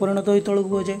ନଦୀରେ ପରିଣତ ହୋଇ ତଳକୁ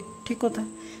ବହିଯାଏ। ଠିକ୍ କଥା।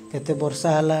 କେତେ ବର୍ଷା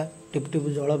ହେଲା, ଟିପ୍ ଟିପ୍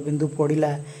ଜଳବିନ୍ଦୁ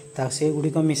ପଡ଼ିଲା,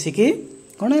 ସେଗୁଡ଼ିକ ମିଶିକି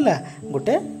କ'ଣ ହେଲା?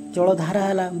 ଗୋଟେ ଜଳଧାରା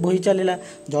ହେଲା, ବହି ଚାଲିଲା।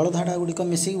 ଜଳଧାରା ଗୁଡ଼ିକ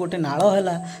ମିଶିକି ଗୋଟେ ନାଳ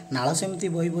ହେଲା, ନାଳ ସେମିତି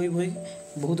ବହି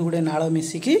ବହୁତ ଗୁଡ଼ିଏ ନାଳ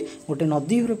ମିଶିକି ଗୋଟେ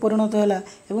ନଦୀରେ ପରିଣତ ହେଲା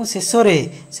ଏବଂ ଶେଷରେ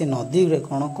ସେ ନଦୀରେ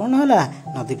କ'ଣ ହେଲା?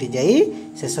 ନଦୀଟି ଯାଇ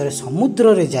ଶେଷରେ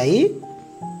ସମୁଦ୍ରରେ ଯାଇ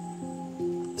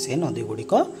ସେ ନଦୀ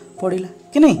ଗୁଡ଼ିକ ପଡ଼ିଲା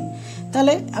କି ନାହିଁ?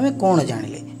 ତାହେଲେ ଆମେ କ'ଣ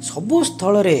ଜାଣିଲେ? ସବୁ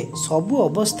ସ୍ଥଳରେ ସବୁ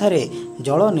ଅବସ୍ଥାରେ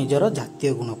ଜଳ ନିଜର ଜାତୀୟ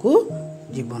ଗୁଣକୁ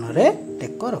ଜୀବନରେ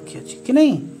ଟେକ ରଖିଅଛି କି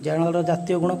ନାହିଁ? ଜଳର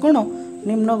ଜାତୀୟ ଗୁଣ କ'ଣ?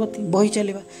 ନିମ୍ନଗତି, ବହି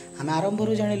ଚାଲିବା। ଆମେ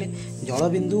ଆରମ୍ଭରୁ ଜାଣିଲେ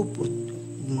ଜଳବିନ୍ଦୁ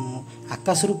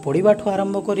ଆକାଶରୁ ପଡ଼ିବାଠୁ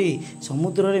ଆରମ୍ଭ କରି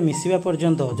ସମୁଦ୍ରରେ ମିଶିବା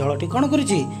ପର୍ଯ୍ୟନ୍ତ ଜଳଟି କ'ଣ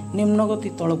କରିଛି? ନିମ୍ନଗତି,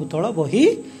 ତଳକୁ ତଳ ବହି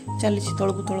ଚାଲିଛି,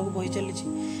 ତଳକୁ ତଳକୁ ବହି ଚାଲିଛି।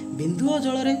 ବିନ୍ଦୁଏ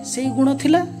ଜଳରେ ସେଇ ଗୁଣ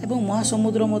ଥିଲା ଏବଂ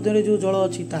ମହାସମୁଦ୍ର ମଧ୍ୟରେ ଯେଉଁ ଜଳ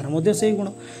ଅଛି ତାର ମଧ୍ୟ ସେଇ ଗୁଣ।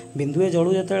 ବିନ୍ଦୁଏ ଜଳୁ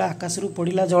ଯେତେବେଳେ ଆକାଶରୁ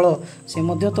ପଡ଼ିଲା ଜଳ ସେ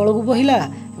ମଧ୍ୟ ତଳକୁ ବହିଲା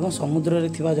ଏବଂ ସମୁଦ୍ରରେ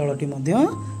ଥିବା ଜଳଟି ମଧ୍ୟ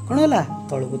କ'ଣ ହେଲା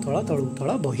ତଳକୁ ତଳ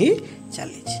ବହି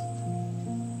ଚାଲିଛି।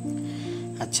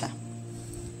 ଆଚ୍ଛା,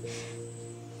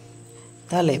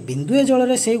 ତାହେଲେ ବିନ୍ଦୁଏ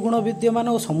ଜଳରେ ସେଇ ଗୁଣ ବିଦ୍ୟମାନ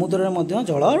ଓ ସମୁଦ୍ରରେ ମଧ୍ୟ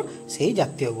ଜଳ ସେଇ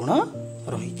ଜାତୀୟ ଗୁଣ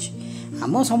ରହିଛି।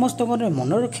 ଆମ ସମସ୍ତଙ୍କର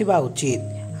ମନେ ରଖିବା ଉଚିତ,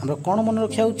 ଆମର କ'ଣ ମନେ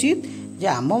ରଖିବା ଉଚିତ ଯେ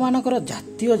ଆମମାନଙ୍କର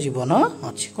ଜାତୀୟ ଜୀବନ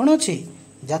ଅଛି। କ'ଣ ଅଛି?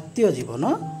 ଜାତୀୟ ଜୀବନ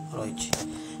ରହିଛି।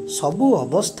 ସବୁ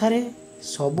ଅବସ୍ଥାରେ,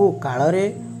 ସବୁ କାଳରେ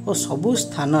ଓ ସବୁ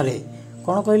ସ୍ଥାନରେ,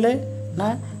 କ'ଣ କହିଲେ ନା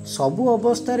ସବୁ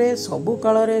ଅବସ୍ଥାରେ, ସବୁ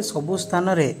କାଳରେ, ସବୁ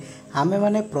ସ୍ଥାନରେ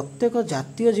ଆମେମାନେ ପ୍ରତ୍ୟେକ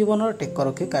ଜାତୀୟ ଜୀବନର ଟେକ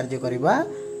ରଖି କାର୍ଯ୍ୟ କରିବା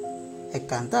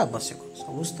ଏକାନ୍ତ ଆବଶ୍ୟକ।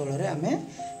 ସବୁ ସ୍ଥଳରେ ଆମେ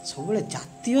ସବୁବେଳେ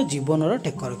ଜାତୀୟ ଜୀବନର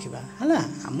ଟେକ ରଖିବା ହେଲା।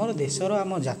 ଆମର ଦେଶର,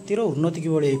 ଆମ ଜାତିର ଉନ୍ନତି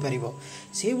କିଭଳି ହୋଇପାରିବ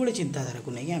ସେଇଭଳି ଚିନ୍ତାଧାରାକୁ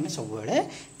ନେଇକି ଆମେ ସବୁବେଳେ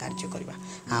କାର୍ଯ୍ୟ କରିବା।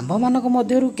 ଆମ୍ଭମାନଙ୍କ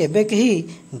ମଧ୍ୟରୁ କେବେ କେହି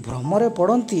ଭ୍ରମରେ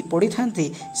ପଡ଼ିଥାନ୍ତି,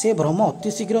 ସେ ଭ୍ରମ ଅତି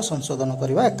ଶୀଘ୍ର ସଂଶୋଧନ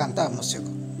କରିବା ଏକାନ୍ତ ଆବଶ୍ୟକ।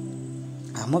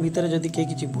 ଆମ ଭିତରେ ଯଦି କେହି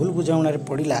କିଛି ଭୁଲ ବୁଝାମଣାରେ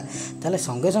ପଡ଼ିଲା ତାହେଲେ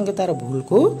ସଙ୍ଗେ ସଙ୍ଗେ ତାର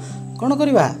ଭୁଲକୁ କ'ଣ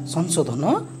କରିବା? ସଂଶୋଧନ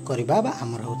କରିବା ବା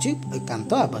ଆମର ହେଉଛି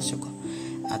ଏକାନ୍ତ ଆବଶ୍ୟକ।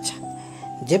 ଆଚ୍ଛା,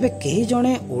 ଯେବେ କେହି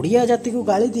ଜଣେ ଓଡ଼ିଆ ଜାତିକୁ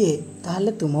ଗାଳି ଦିଏ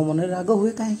ତାହେଲେ ତୁମ ମନରେ ରାଗ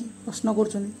ହୁଏ କାହିଁକି? ପ୍ରଶ୍ନ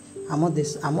କରୁଛନ୍ତି।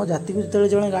 ଆମ ଜାତିକୁ ଯେତେବେଳେ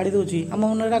ଜଣେ ଗାଳି ଦେଉଛି ଆମ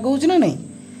ମନରେ ରାଗ ହେଉଛି ନା ନାହିଁ?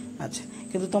 ଆଚ୍ଛା,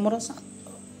 କିନ୍ତୁ ତୁମର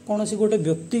କୌଣସି ଗୋଟେ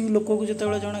ବ୍ୟକ୍ତି ଲୋକକୁ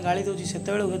ଯେତେବେଳେ ଜଣେ ଗାଳି ଦେଉଛି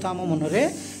ସେତେବେଳେ ହୁଏତ ଆମ ମନରେ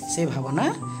ସେ ଭାବନା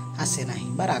ଆସେ ନାହିଁ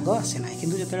ବା ରାଗ ଆସେ ନାହିଁ,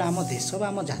 କିନ୍ତୁ ଯେତେବେଳେ ଆମ ଦେଶ ବା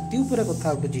ଆମ ଜାତି ଉପରେ କଥା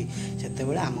ଉଠୁଛି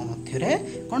ସେତେବେଳେ ଆମ ମଧ୍ୟରେ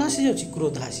କ'ଣ ଆସିଯାଉଛି?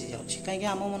 କ୍ରୋଧ ଆସିଯାଉଛି। କାହିଁକି?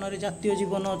 ଆମ ମନରେ ଜାତୀୟ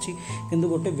ଜୀବନ ଅଛି। କିନ୍ତୁ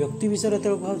ଗୋଟେ ବ୍ୟକ୍ତି ବିଷୟରେ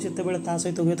ଯେତେବେଳେ କୁହାଉଛି ସେତେବେଳେ ତା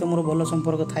ସହିତ ହୁଏତ ମୋର ଭଲ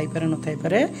ସମ୍ପର୍କ ଥାଇପାରେ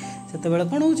ନଥାଇପାରେ, ସେତେବେଳେ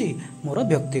କ'ଣ ହେଉଛି? ମୋର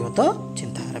ବ୍ୟକ୍ତିଗତ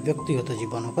ଚିନ୍ତାଧାରା, ବ୍ୟକ୍ତିଗତ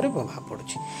ଜୀବନ ଉପରେ ପ୍ରଭାବ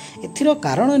ପଡ଼ୁଛି। ଏଥିର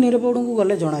କାରଣ ନିରୂପଣକୁ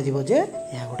ଗଲେ ଜଣାଯିବ ଯେ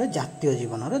ଏହା ଗୋଟେ ଜାତୀୟ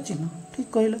ଜୀବନର ଚିହ୍ନ। ଠିକ୍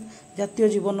କହିଲ, ଜାତୀୟ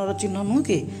ଜୀବନର ଚିହ୍ନ ନୁହଁ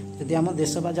କି? ଯଦି ଆମ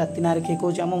ଦେଶ ବା ଜାତି ନାଁରେ କିଏ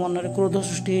କହୁଛି ଆମ ମନରେ କ୍ରୋଧ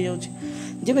ସୃଷ୍ଟି ହୋଇଯାଉଛି।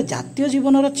 ଯେବେ ଜାତୀୟ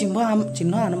ଜୀବନର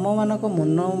ଚିହ୍ନ ଆମମାନଙ୍କ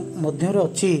ମନ ମଧ୍ୟରେ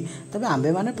ଅଛି, ତେବେ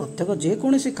ଆମ୍ଭେମାନେ ପ୍ରତ୍ୟେକ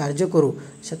ଯେକୌଣସି କାର୍ଯ୍ୟ କରୁ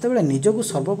ସେତେବେଳେ ନିଜକୁ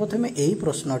ସର୍ବପ୍ରଥମେ ଏହି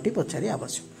ପ୍ରଶ୍ନଟି ପଚାରି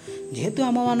ଆବଶ୍ୟକ। ଯେହେତୁ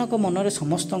ଆମମାନଙ୍କ ମନରେ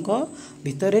ସମସ୍ତଙ୍କ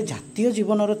ଭିତରେ ଜାତୀୟ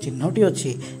ଜୀବନର ଚିହ୍ନଟି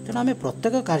ଅଛି, ତେଣୁ ଆମେ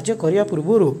ପ୍ରତ୍ୟେକ କାର୍ଯ୍ୟ କରିବା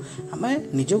ପୂର୍ବରୁ ଆମେ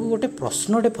ନିଜକୁ ଗୋଟେ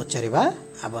ପ୍ରଶ୍ନଟେ ପଚାରିବା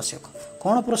ଆବଶ୍ୟକ।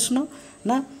 କ'ଣ ପ୍ରଶ୍ନ?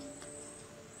 ନା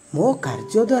ମୋ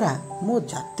କାର୍ଯ୍ୟ ଦ୍ୱାରା ମୋ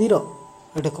ଜାତିର,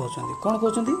 ଏଇଟା କହୁଛନ୍ତି କ'ଣ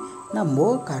କହୁଛନ୍ତି ନା ମୋ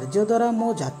କାର୍ଯ୍ୟ ଦ୍ୱାରା ମୋ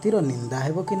ଜାତିର ନିନ୍ଦା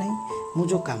ହେବ କି ନାହିଁ? ମୁଁ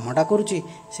ଯେଉଁ କାମଟା କରୁଛି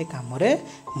ସେ କାମରେ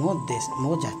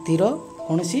ମୋ ଜାତିର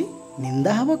କୌଣସି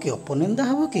ନିନ୍ଦା ହେବ କି, ଅପନିନ୍ଦା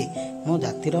ହେବ କି? ମୋ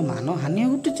ଜାତିର ମାନ ହାନି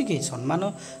ଘଟୁଛି କି, ସମ୍ମାନ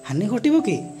ହାନି ଘଟିବ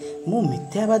କି? ମୁଁ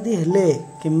ମିଥ୍ୟାବାଦୀ ହେଲେ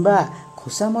କିମ୍ବା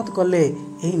ଖୁସାମତ କଲେ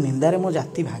ଏହି ନିନ୍ଦାରେ ମୋ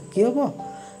ଜାତି ଭାଗି ହେବ?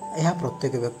 ଏହା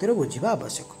ପ୍ରତ୍ୟେକ ବ୍ୟକ୍ତିର ବୁଝିବା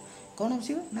ଆବଶ୍ୟକ। କ'ଣ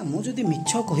ବୁଝିବ ନା ମୁଁ ଯଦି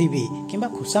ମିଛ କହିବି କିମ୍ବା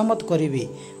ଖୁସାମତ କରିବି,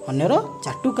 ଅନ୍ୟର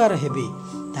ଚାଟୁକାର ହେବି,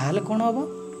 ତାହେଲେ କ'ଣ ହେବ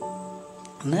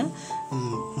ନା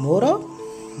ମୋର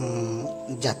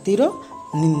ଜାତିର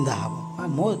ନିନ୍ଦା ହେବ,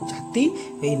 ମୋ ଜାତି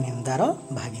ଏଇ ନିନ୍ଦାର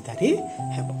ଭାଗିଦାରୀ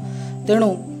ହେବ। ତେଣୁ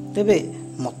ତେବେ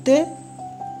ମୋତେ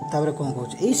ତାପରେ କ'ଣ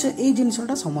କହୁଛି, ଏଇ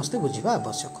ଜିନିଷଟା ସମସ୍ତେ ବୁଝିବା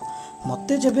ଆବଶ୍ୟକ।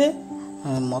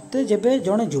 ମୋତେ ଯେବେ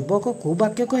ଜଣେ ଯୁବକ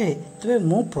କୁବାକ୍ୟ କହେ, ତେବେ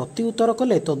ମୁଁ ପ୍ରତି ଉତ୍ତର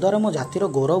କଲେ ତଦ୍ୱାରା ମୋ ଜାତିର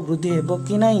ଗୌରବ ବୃଦ୍ଧି ହେବ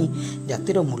କି ନାହିଁ?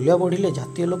 ଜାତିର ମୂଲ୍ୟ ବଢ଼ିଲେ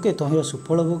ଜାତୀୟ ଲୋକେ ତହିଁର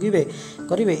ସୁଫଳ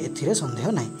କରିବେ, ଏଥିରେ ସନ୍ଦେହ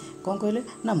ନାହିଁ। କ'ଣ କହିଲେ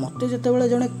ନା ମୋତେ ଯେତେବେଳେ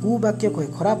ଜଣେ କୁବାକ୍ୟ କହେ,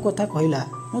 ଖରାପ କଥା କହିଲା,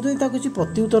 ମୁଁ ଯଦି ତାକୁ କିଛି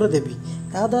ପ୍ରତି ଉତ୍ତର ଦେବି,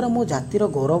 ତାଦ୍ୱାରା ମୋ ଜାତିର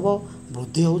ଗୌରବ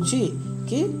ବୃଦ୍ଧି ହେଉଛି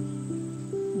କି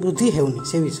ବୃଦ୍ଧି ହେଉନି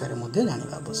ସେ ବିଷୟରେ ମଧ୍ୟ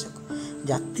ଜାଣିବା ଆବଶ୍ୟକ।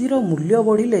 ଜାତିର ମୂଲ୍ୟ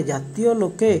ବଢ଼ିଲେ ଜାତୀୟ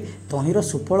ଲୋକେ ତହିଁର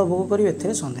ସୁଫଳ ଭୋଗ କରିବେ,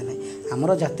 ଏଥିରେ ସନ୍ଦେହ ନାହିଁ।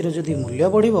 ଆମର ଜାତିର ଯଦି ମୂଲ୍ୟ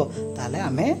ବଢ଼ିବ ତାହେଲେ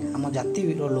ଆମେ ଆମ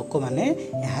ଜାତିର ଲୋକମାନେ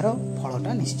ଏହାର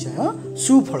ଫଳଟା ନିଶ୍ଚୟ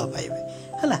ସୁଫଳ ପାଇବେ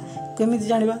ହେଲା। କେମିତି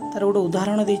ଜାଣିବା? ତାର ଗୋଟେ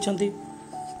ଉଦାହରଣ ଦେଇଛନ୍ତି।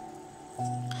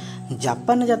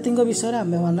 ଜାପାନ ଜାତିଙ୍କ ବିଷୟରେ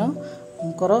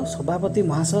ଆମ୍ଭେମାନଙ୍କର ସଭାପତି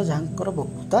ମହାଶୟ ଯାହାଙ୍କର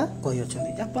ବକ୍ତୃତା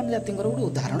କହିଅଛନ୍ତି, ଜାପାନ ଜାତିଙ୍କର ଗୋଟେ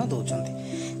ଉଦାହରଣ ଦେଉଛନ୍ତି।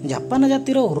 ଜାପାନ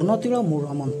ଜାତିର ଉନ୍ନତିର ମୂଳ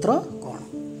ମନ୍ତ୍ର କ'ଣ?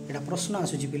 ଏଇଟା ପ୍ରଶ୍ନ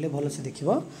ଆସୁଛି ପିଲେ, ଭଲସେ ଦେଖିବ।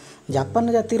 ଜାପାନ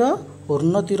ଜାତିର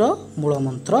ଉନ୍ନତିର ମୂଳ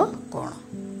ମନ୍ତ୍ର କ'ଣ?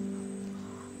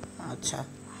 ଆଚ୍ଛା,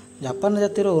 ଜାପାନ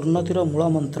ଜାତିର ଉନ୍ନତିର ମୂଳ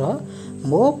ମନ୍ତ୍ର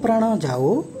ମୋ ପ୍ରାଣ ଯାଉ,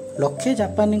 ଲକ୍ଷେ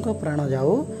ଜାପାନୀଙ୍କ ପ୍ରାଣ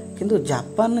ଯାଉ, କିନ୍ତୁ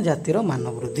ଜାପାନ ଜାତିର ମାନ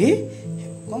ବୃଦ୍ଧି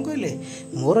ହେଉ। କ'ଣ କହିଲେ?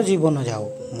 ମୋର ଜୀବନ ଯାଉ,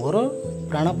 ମୋର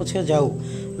ପ୍ରାଣ ପଛେ ଯାଉ,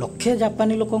 ଲକ୍ଷେ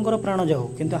ଜାପାନୀ ଲୋକଙ୍କର ପ୍ରାଣ ଯାଉ,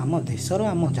 କିନ୍ତୁ ଆମ ଦେଶର,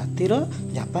 ଆମ ଜାତିର,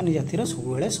 ଜାପାନୀ ଜାତିର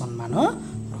ସବୁବେଳେ ସମ୍ମାନ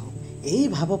ରହୁ। ଏହି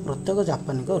ଭାବ ପ୍ରତ୍ୟେକ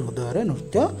ଜାପାନୀଙ୍କ ହୃଦୟରେ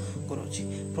ନୃତ୍ୟ କରୁଛି।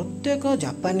 ପ୍ରତ୍ୟେକ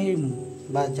ଜାପାନୀ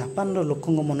ବା ଜାପାନର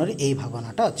ଲୋକଙ୍କ ମନରେ ଏହି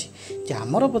ଭାବନାଟା ଅଛି ଯେ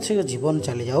ଆମର ପଛେ ଜୀବନ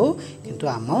ଚାଲିଯାଉ, କିନ୍ତୁ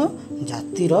ଆମ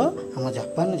ଜାତିର, ଆମ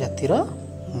ଜାପାନ ଜାତିର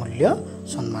ମୂଲ୍ୟ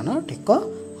ସମ୍ମାନ ଟେକ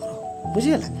ରହୁ।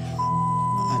 ବୁଝିଗଲା?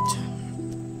 ଆଚ୍ଛା,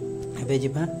 ଏବେ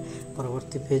ଯିବା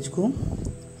ପରବର୍ତ୍ତୀ ପେଜକୁ।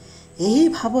 ଏହି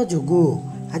ଭାବ ଯୋଗୁଁ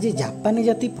आज जापानी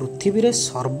जाति पृथ्वी रे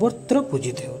सर्वत्र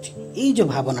पूजित होउछि। एई जो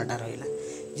भावनाटा रहिला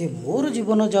जे मोर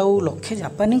जीवन जाऊ लक्षे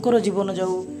जापानीकर जीवन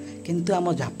जाऊ किंतु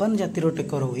आम जापान जातिर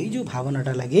टेकर हो जो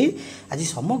भावनाटा लगे आज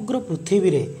समग्र पृथ्वी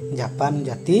रे जापान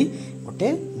जाति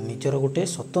गोटे निजर गोटे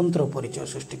स्वतंत्र परिचय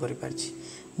सृष्टि कर पारछि।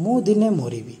 मु दिने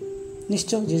मरिबी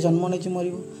निश्चय जे जन्म नहीं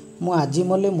मर मु आज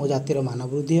मले मो जातिर मान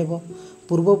वृद्धि हेब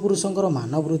पूर्वपुरुषंकर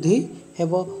मान वृद्धि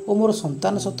हेब और मोर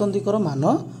संतान सतंतीकर मान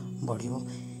बढ़िबो।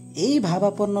 एई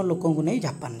भावापन्न लोकंकु नहीं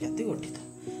जापान जाति गठित।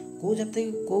 को जाति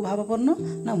को भावापन्न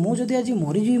ना मु जदि आज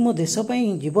मरीजी मो देश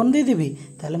पई जीवन दे देबी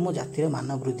ताले मो जातिर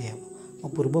मान वृद्धि हेब मो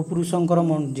पूर्वपुरुषंकर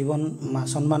जीवन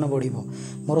सम्मान बढ़िबो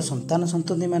मोर संतान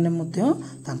सतंती माने मध्य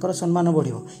तांकर सम्मान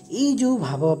बढ़िबो। एई जो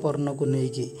भावापन्न को नहीं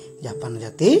कि जापान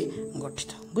जाति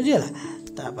गठित बुझिला।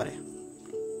 तापरे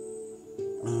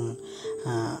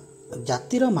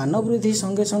जातिर मान वृद्धि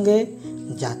संगे संगे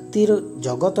जातिर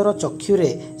जगतर चक्षुरे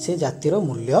से जातिर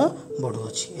मूल्य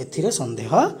बढ़ुअछि एथिरे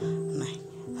संदेह नहीं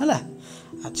हला।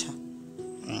 अच्छा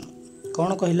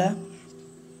कौन कहला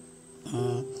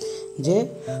जे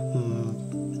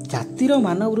जातिर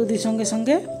मान वृद्धि संगे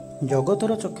संगे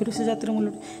जगतर चक्षुरे से जातिर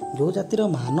मूल्य जो जातिर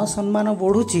मान सम्मान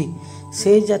बढ़ुछि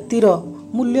से जातिर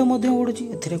मूल्य मध्य बढ़ुछि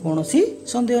एथिरे कौनसी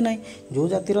संदेह नहीं। जो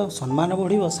जातिर सम्मान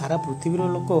बढ़िबो सारा पृथ्वीर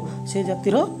लोक से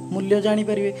जातिर मूल्य जानी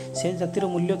परिबे से जातिर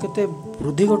मूल्य केते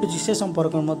वृद्धि घटुछि से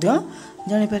संपर्क मध्य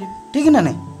जानी परिबे ठीक ना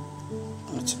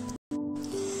नहीं। अच्छा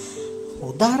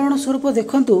उदाहरण स्वरूप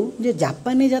देखंतु जे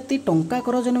जापानी जाति टंका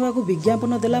करज नेबाकू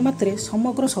विज्ञापन देला मात्रे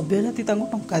समग्र सभ्य जाति तांको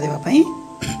टंका देबा पई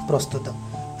प्रस्तुत।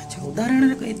 अच्छा उदाहरण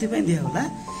रे एथि पई दिया होला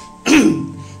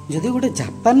जदि गोटे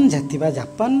जापान जाति बा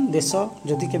जापान देश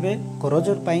जदि केबे करज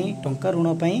पाई टंका ऋण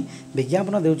पाई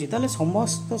विज्ञापन देउछि ताले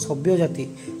समस्त सभ्य जाति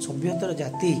सभ्यतर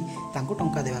जाति तांको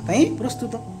टंका देबा पई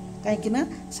प्रस्तुत। कहीं ना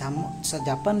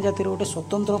जापान जातिर गोटे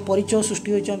स्वतंत्र परिचय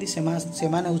सृष्टि होइचंती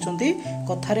सेमाने होचंती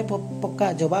कथारे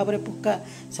पक्का जवाब रे पक्का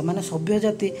सेमाने सभ्य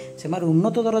जाति सेमाने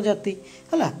उन्नततर जाति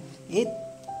हला।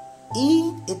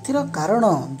 एथिर कारण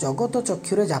जगत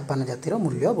चक्षुरे जापान जातिर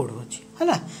मूल्य बढ़ुअछि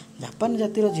हला। जापान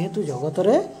जातिर जेहेतु जगत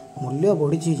रे मूल्य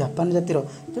बढ़ी जापान जातिर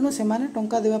तेणु सेमाने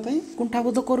टंका देवा पई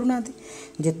कुंठाबोध करूनांती।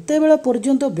 जेतेबेला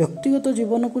पर्यंत व्यक्तिगत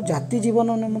जीवन को जाति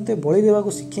जीवन निमंते बळी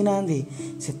देवाको शिखि नांदी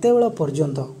सेतेबेला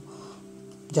पर्यंत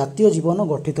जातीय जीवन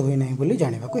गठित होई नाही बोली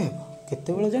जानिबाको हेबो।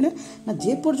 केतेबेला जाने ना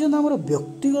जे पर्यंत हमर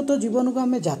व्यक्तिगत जीवन को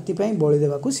आमे जाति पई बळी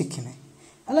देवाको शिखि नाही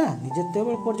हला।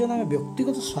 जेतेबेला पर्यंत आमे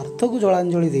व्यक्तिगत स्वार्थ को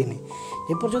जलांजलि देनी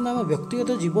जे पर्यंत आमे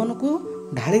व्यक्तिगत जीवन को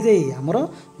ढाली दे आमर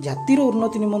जातिर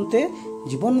उन्नति निमंते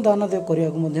जीवन दान दे करिया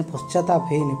को मध्ये पश्चाताप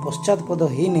हेनी पश्चातपद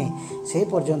हेनी से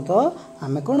पर्यंत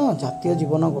आमे कोन जातीय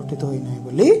जीवन गठित होई नाही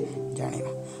बोली जानिबा।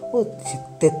 ओ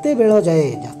तेते बेଳ जाए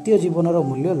जातीय जीवनर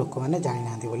मूल्य लोक माने जानि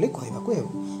नांदी बोली कहबाको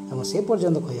हेबो एवं से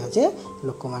पर्यंत कहया जे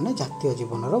लोक माने जातीय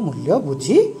जीवनर मूल्य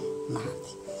बुझी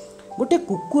नांदी। गोटे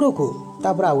कुकुर को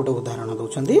तापर आ गोटे उदाहरण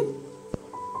दउछंदी।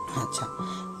 अच्छा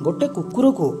गोटे कुकुर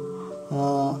को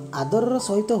आदर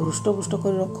सहित हृष्टपुष्ट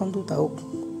कर रखंतु ताऊ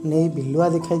नहीं बिलुआ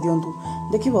दिखाई दिंतु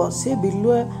देखिबो से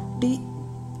बिलुआटी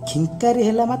खिंकारी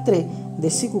हेला मात्रे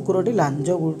देसी कुकुरटी लांज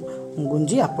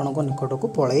गुंजी आपण निकट को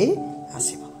पळै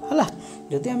आसीबो हला।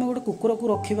 जदि आमे गोटे कुकुर को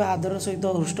रखिबा आदर सहित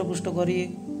हृष्टपुष्ट करी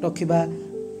रखिबा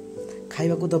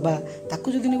खाइबा को दबा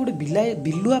ताकू जदि गोटे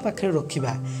बिलुआ पाखे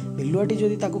रखिबा बिलुआटी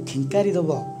जदि ताकू खिंकारी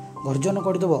दब गर्जन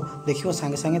करदेव देखिबो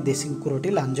सांगे सांगे देसी कुकुरटी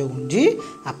लांज गुंजी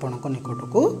आपण निकट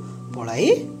को पळाई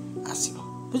आसीबो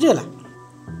बुझिला।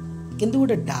 किंतु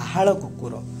गोटे डाहाळ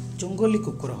कुकुर जंगली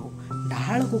कुकुर हो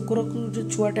डाहाळ कुकुर को जो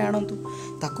छुआटे आणंतु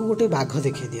ताकू गोटे बाघ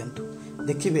देखै दियंतु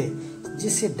देखिबे जे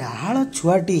से डाहाळ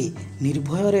छुआटी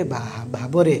निर्भय रे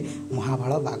भावरे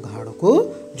महाभाळ बाघ आड़को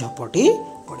झपटी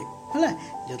पड़िबो हला।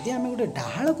 जदि आमे गोटे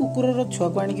डाहाळ कुकुरर छुआ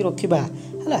को आनिकी रखिबा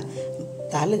हला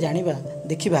ताहले जानिबा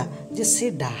देखिबा जे से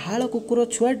डाहाळ कुकुर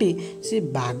छुआटी से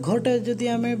बाघटे जदि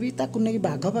आमे भी ताकू नै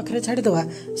बाघ पाखरे छाड़ी दवा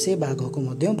से बाघ को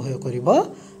मध्य भय करिवो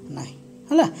नाही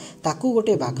हला। ताकू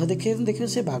गोटे बाघ देखियो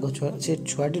से बाघ छुआ से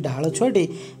छुआटी डाहाळ छुआटी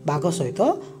बाघ सहित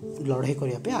लड़ाई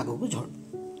करिया पे आगो को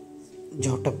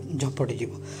झपटी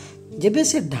जीव। जेबे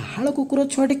से डाहाळ कुकुर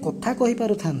छुआटी कथा कहि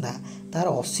पारु थांदा तार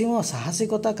असीम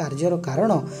साहसिकता कार्यर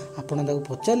कारण आपण ताकू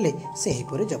पचारले से एही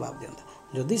परे जवाब दियंता।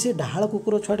 जदि से डाहाळ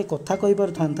कुकुर छुआटी कथा कहि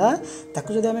पारु थांता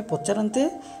ताकू जदि आमे पचारंते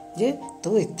जे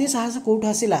तो एते साहस कोठु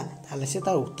आसिला ताले से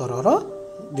तार उत्तरर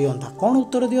दियंता कोन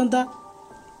उत्तर दियंता।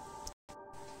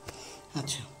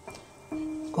 अच्छा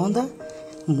कहंदा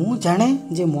मु जाने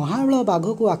जे महाबळ बाघ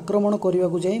को आक्रमण करने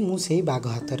को जाई मु सेही बाघ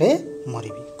हाथ रे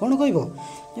मरबी कौन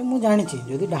कह मुझे जानी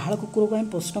जदि डाहाल कुकुर को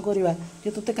प्रश्न करवा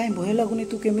जे तोते कहीं भय लगुनि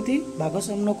तू केमी बाघ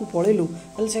सामना को पलैलु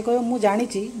तेल से कह मुझे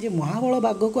जानी महाबल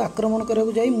बाघ को आक्रमण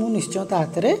करने जा निश्चय ता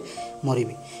हाथ में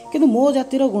मरबी किंतु मो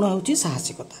जातिर गुण हूँ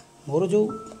साहसिकता मोर जो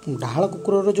डाहाल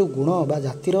कुकुर जो गुण बा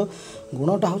जातिर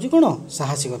गुणटा हूँ कौन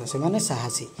साहसिकता से माने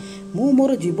साहसी मु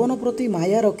मोर जीवन प्रति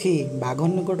माया रखी बाघ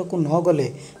निकट को न गले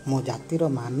मो जातिर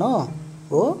मान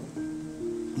ओ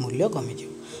मूल्य कमिज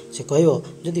से कह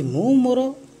जदि मु मोर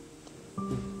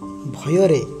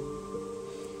भय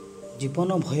जीवन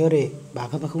भय बाघ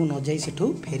पाखक न जाई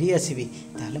सेठू फेरी आसबि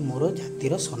ताहले मोर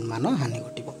जातिर सम्मान हानि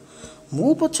घटिब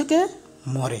मु पछके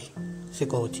मरे से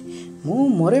कहूँ मु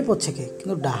मरे पछके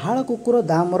कि डाहाल कुकुर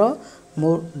दाम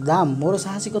मोर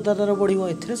साहसिकता द्वारा बढ़ो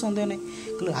ए सन्देह नहीं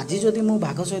कि आज जदि मु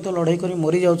बाघ सहित लड़ाई कर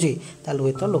मरी जाऊँगी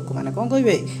हूँ तो लोक मैंने कौन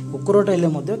कहे कुकुरटे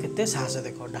हेल्ले केते साहस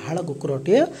देख डाहाल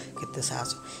कुकुरटे केते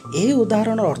साहस यही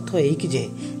उदाहरण अर्थ यही जे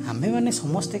आमे मैंने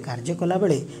समस्ते कार्य कला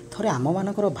बेले थोड़े आम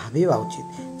मानकर भाविबा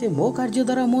उचित जे मो कार्य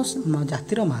द्वारा मो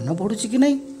जातिर मान बढ़ुची कि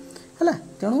नहीं है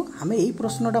तेणु आम यही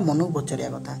प्रश्नटा मन को पचारिया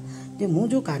कथा जे मु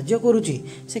जो कार्य करुच्ची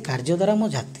से कार्य द्वारा मो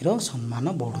जातिर सम्मान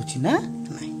बढ़ुची ना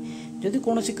नहीं जदि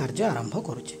कौन कार्य आरंभ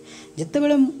करुचे जिते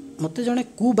बड़े मत जड़े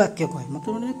कुवाक्य कहे मत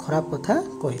जड़े खराब कथा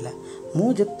कहला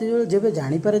मुझे जब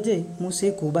जानीपे जे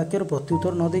मुझे कुवाक्यर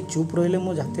प्रत्युत्तर न दे चुप रही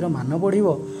मो जातिर मान बढ़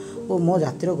और मो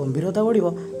जातिर गंभीरता बढ़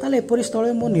ताले एपरी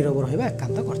स्थल मो नीरव रहा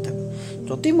एकांत कर्तव्य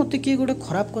जदि मत किए गोटे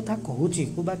खराब कथा कहूँ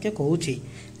कुवाक्य कहूँ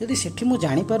जदि सेठी मु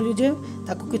जानीपार जे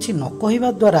ताकू किसी न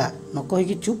कहवा द्वारा न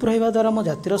कहीकि चुप रहा द्वारा मो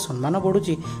जातिर सम्मान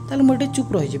बढ़ुची ताले मुझे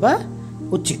चुप रही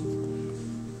उचित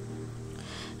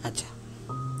अच्छा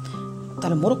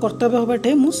ताले मोर कर्तव्य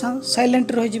होबाटे मु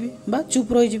साइलेंट रही बा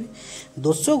चुप रही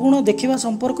दोष गुण देखा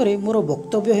संपर्क में मोर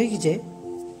वक्तव्य है कि जे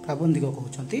प्राबंधिक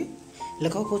कहते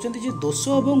लेखक कहते जे दोष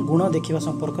और गुण देखा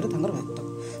संपर्क में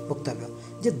वक्तव्य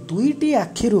जे दुईटी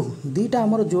आखिरु दुईटा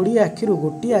आमर जोड़ी आखिरु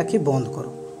गोटे आखि बंद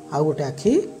करो आउ गोटे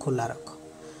आखि खोला रख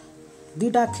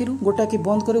दुईटा आखिरु गोटे आखि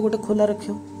बंद कर गोटे खोला रख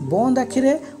बंद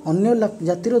आखिरे अन्य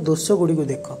जातिर दोष गुड़ी को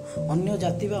देख अन्य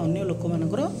जाति बा अन्य लोक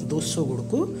मानकर दोष गुड़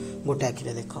को गोटे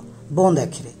आखिरे देख बंद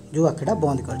आखिरे जो आखिटा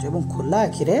बंद कर खोला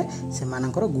आखिरे से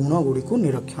मानकर गुण गुड़ी को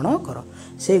निरीक्षण कर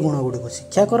से गुण गुड़ी को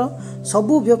शिक्षा कर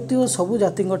सबु व्यक्ति और सबु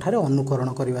जाति ठारे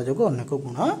अनुकरण करने जो अनेक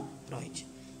गुण रही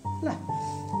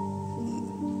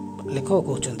लेखक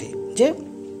कहते जे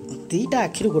दुईटा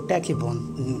आखिर गोटे आखि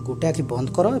बंद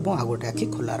कर और आ गोटे आखि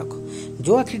खोला रख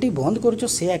जो आखिटी बंद कर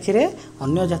से आखिरे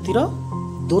अन्य जातिर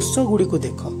दोष गुड़ी को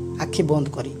देख आखि बंद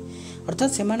करी अर्थात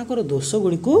से दोष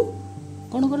गुड़ी को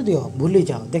कौन कर दियो भूली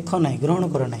जाओ देख ना ग्रहण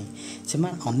कर ना से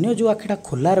अन्य जो आखिटा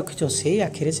खोला रखिच से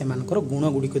आखिरे से गुण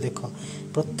गुड़ी को देख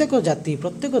प्रत्येक जाति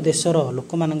प्रत्येक देशर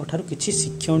लोक मान किसी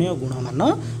शिक्षणीय गुण मान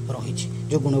रही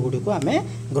जो गुण गुड़ी को आम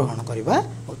ग्रहण करवा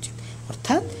उचित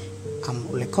अर्थात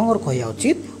लेखक कह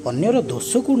उचित अन्यर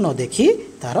दोष को न देखी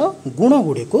तार गुण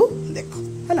गुड़ी को देख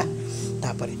है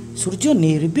सूर्य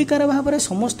निर्विकार भाव में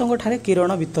समस्त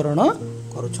किरण वितरण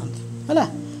करुँच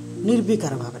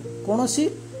निर्विकार भाव कौन सी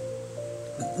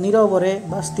नीरवरे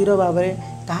बा स्थिर भाव में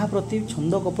कहा प्रति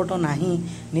छंद कपट नहीं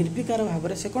निर्विकार भाव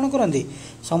में से कौन करती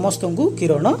समस्त को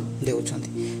किरण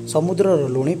देउछंती समुद्र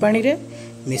लुणी पानी रे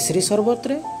मिश्री शरबत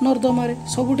रे नर्दमा रे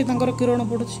सबुठी तांकर किरण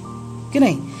पड़ुछि कि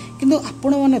नहीं किंतु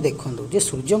आपण मैंने देखु जे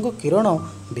सूर्य किरण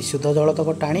विशुद्ध जल तक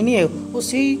टाणी निए और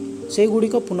से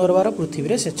गुड़िक पुनर्बार पृथ्वी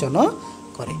रे सेचन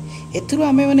करे एथुरु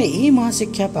आमे माने यही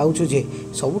महाशिक्षा पाउछु जे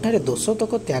सबुठारे दोष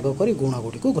तक त्याग करी गुण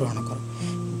गुड़ी को ग्रहण कर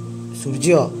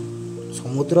सूर्य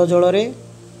समुद्र जल रे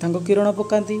तांको किरण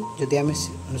पकाती जदि आमे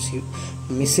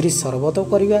मिश्री शरबत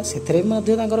करवा से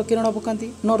किरण पकाती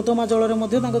नर्दमा जल में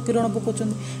किरण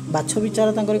पकाउछन्ति बाछ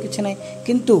विचार तांकर किछि नाही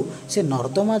किंतु से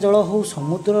नर्दमा जल हो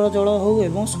समुद्र जल हो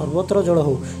एवं सर्वत्र जल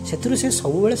हो से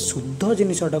सब बेले शुद्ध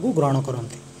जिनिसटा को ग्रहण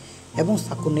करते एवं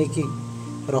ताकू नेकी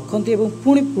रखती एवं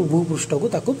पुणी भूपृष्ठ को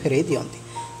ताकू फेरई दियंती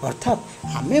अर्थात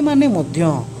आमे माने मध्य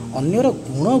अन्यर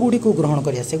गुण गुड़ी को ग्रहण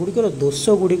करिया से गुड़िकर दोष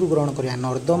गुड़ी को ग्रहण करिया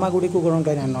नर्दमा गुड़ी को ग्रहण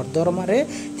करिया नर्दमा रे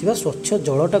थिबा स्वच्छ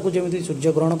जलटा को जमिति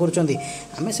सूर्य ग्रहण करचंदी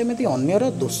आमे सेमिति अन्यर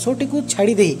दोषटी को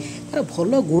छाड़ी देई तार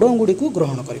भल गुण गुड़ी को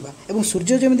ग्रहण करिबा एवं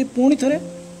सूर्य जमिति पुणी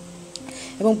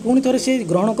थरे से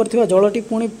ग्रहण करथिबा जलटी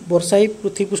पुणी वर्षाई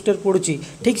पृथ्वी पृष्ठ पड़ुची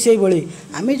ठीक से भली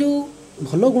आमे जो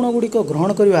भल गुण गुड़ी को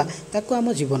ग्रहण करिबा ताको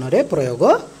आम जीवन रे प्रयोग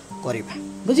करिबा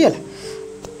बुझिगला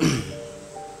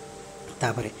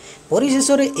तापरे परिशेष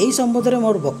यही संबंध में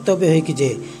मोर वक्तव्य है कि जे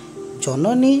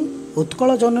जननी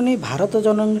उत्कल जननी भारत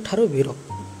जननी ठारू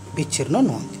विच्छिन्न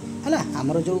नुहति है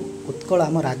आमर जो उत्कल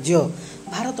आम राज्य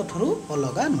भारत ठारू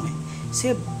अलग नुहे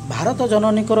से भारत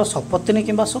जननीकर सपत्नी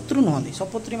किंबा शत्रु नुहति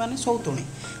सपत्नी माने सौतुणी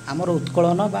आमर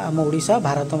उत्कलन बा आम ओडिशा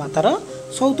भारत मातार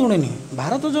सौतुणी नुहे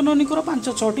भारत जननीकर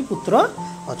 5-6टी पुत्र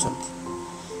अछंती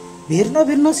भिन्न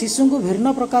भिन्न शिशु को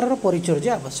भिन्न प्रकार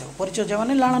परिचर्या आवश्यक परिचर्या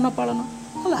माने लालन पालन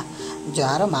है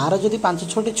जार मार जदि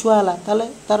 5-6टी छुआ है ताले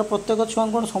तार प्रत्येक छुआ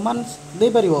कौन सामान दे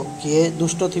पार किए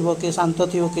दुष्ट थी किए शांत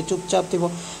थी किए चुपचाप थी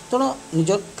तेणु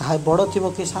निज बड़ थी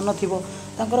किए सान थी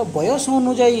बयस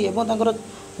अनुजाई एवं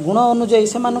गुण अनुजाई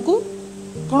से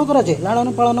कौन कराए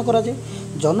लालन पालन कराए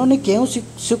जननी केउ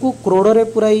शिशु को क्रोड़े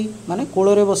पुराई माने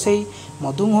कोଳରେ बसई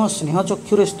मधुमेह स्नेह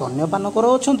चक्षुरे स्तन्यपान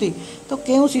कराउछंती तो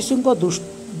केउ शिशु को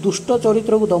दुष्ट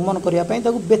चरित्र को दमन करने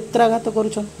बेत्राघात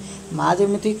करुछन माँ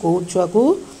जमी कौ छुआ को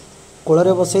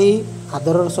कोଳରେ बसई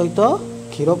आदर सहित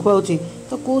क्षीर खुआउची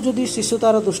तो कौ जदि शिशु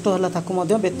तार दुष्ट है ताकू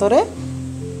बेतरे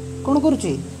कौन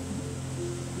करुच्ची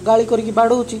गाली करके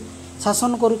बाड़ौची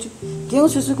शासन करुच्ची केउ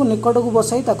शिशु को निकट को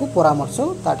बसई ताकू परामर्श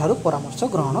ताठारू परामर्श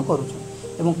ग्रहण करुछ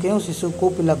एवं केउ शिशु को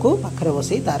पिला को पाखरे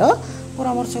बसई तार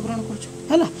परामर्श ग्रहण करुछ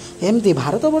हैला एमती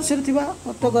भारत वर्ष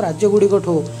प्रत्येक राज्य गुड़िक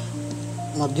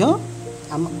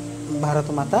आम भारत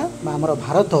माता आमर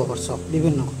भारत वर्ष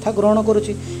विभिन्न कथा ग्रहण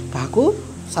करुच्ची क्या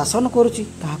शासन करुच्ची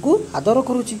क्या आदर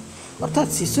करुच्ची अर्थात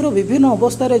शिशुर विभिन्न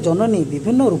अवस्था जननी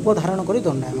विभिन्न रूप धारण कर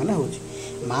दंडायमान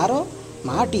हो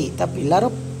माटी ता पिलार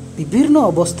विभिन्न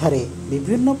अवस्था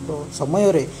विभिन्न समय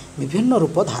विभिन्न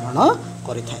रूप धारण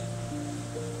करिथाए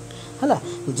है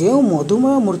जो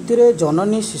मधुमेह मूर्ति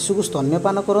जननी शिशु को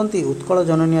स्तन्यपान करती उत्कल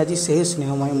जननी आज से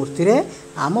स्नेहमय मूर्ति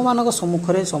आम मान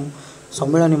सम्मुखें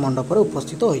सम्मिलनी मंडप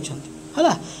उपस्थित होती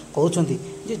है कहते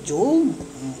जे जो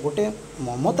गोटे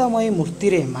ममतामयी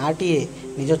मूर्ति माटीए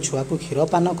निज छुआ को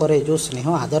क्षीरपान करे जो स्नेह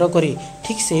आदर करी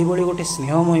ठीक से ही गोटे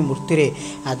स्नेहमयी मूर्ति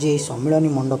आज ये सम्मिलनी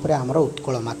मंडप आमर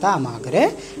उत्कल माता आम आगे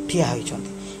ठिया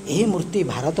होती यही मूर्ति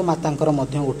भारत मातांकर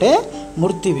गोटे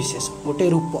मूर्ति विशेष गोटे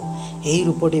रूप यही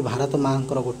रूपटी भारत माँ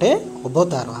गोटे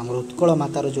अवतार आमर उत्कल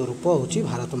मातार जो रूप होची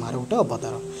भारत माँ गोटे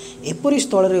अवतार एपरी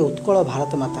स्थल उत्कल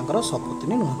भारत मातांकर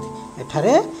सपत्नी नुहति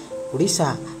एठारे ओडिशा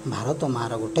भारत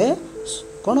मार गोटे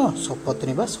कौन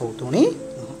सपत्नी बा सौतुणी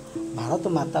भारत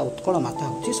माता उत्कल माता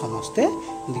होची समस्ते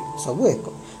सबू एक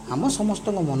आम समस्त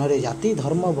मन में जाति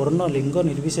धर्म वर्ण लिंग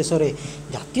निर्विशेष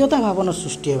जातीयता भावना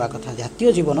सृष्टि होगा कथा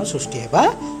जातीय जीवन सृष्टि होगा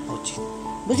उचित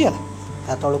बुझीगला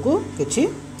ता तलू किसी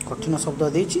कठिन शब्द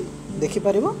देछि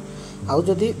देखिपर आउ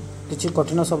जदि किसी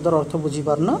कठिन शब्दर अर्थ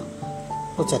बुझीपारन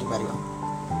पचारि पार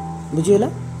बुझीगला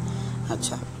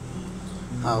अच्छा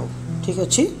आउ ठीक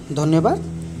अच्छे धन्यवाद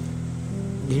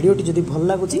वीडियोटी जदि भल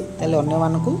लगुच ताले अन्य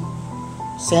मानकु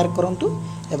शेयर करंतु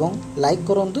एवं लाइक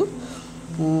करंतु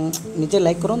निजे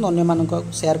लाइक करंतु अन्य मानक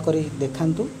शेयर करी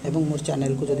देखांतु एवं मोर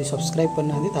चैनल को जदि सब्सक्राइब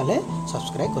करना ताले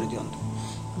सब्सक्राइब कर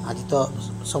दियंतु आज तो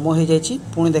समय हो जाइछि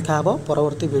पुणी देखा हबो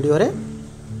परवर्ती वीडियो रे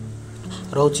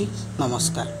रहउछि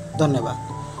नमस्कार धन्यवाद।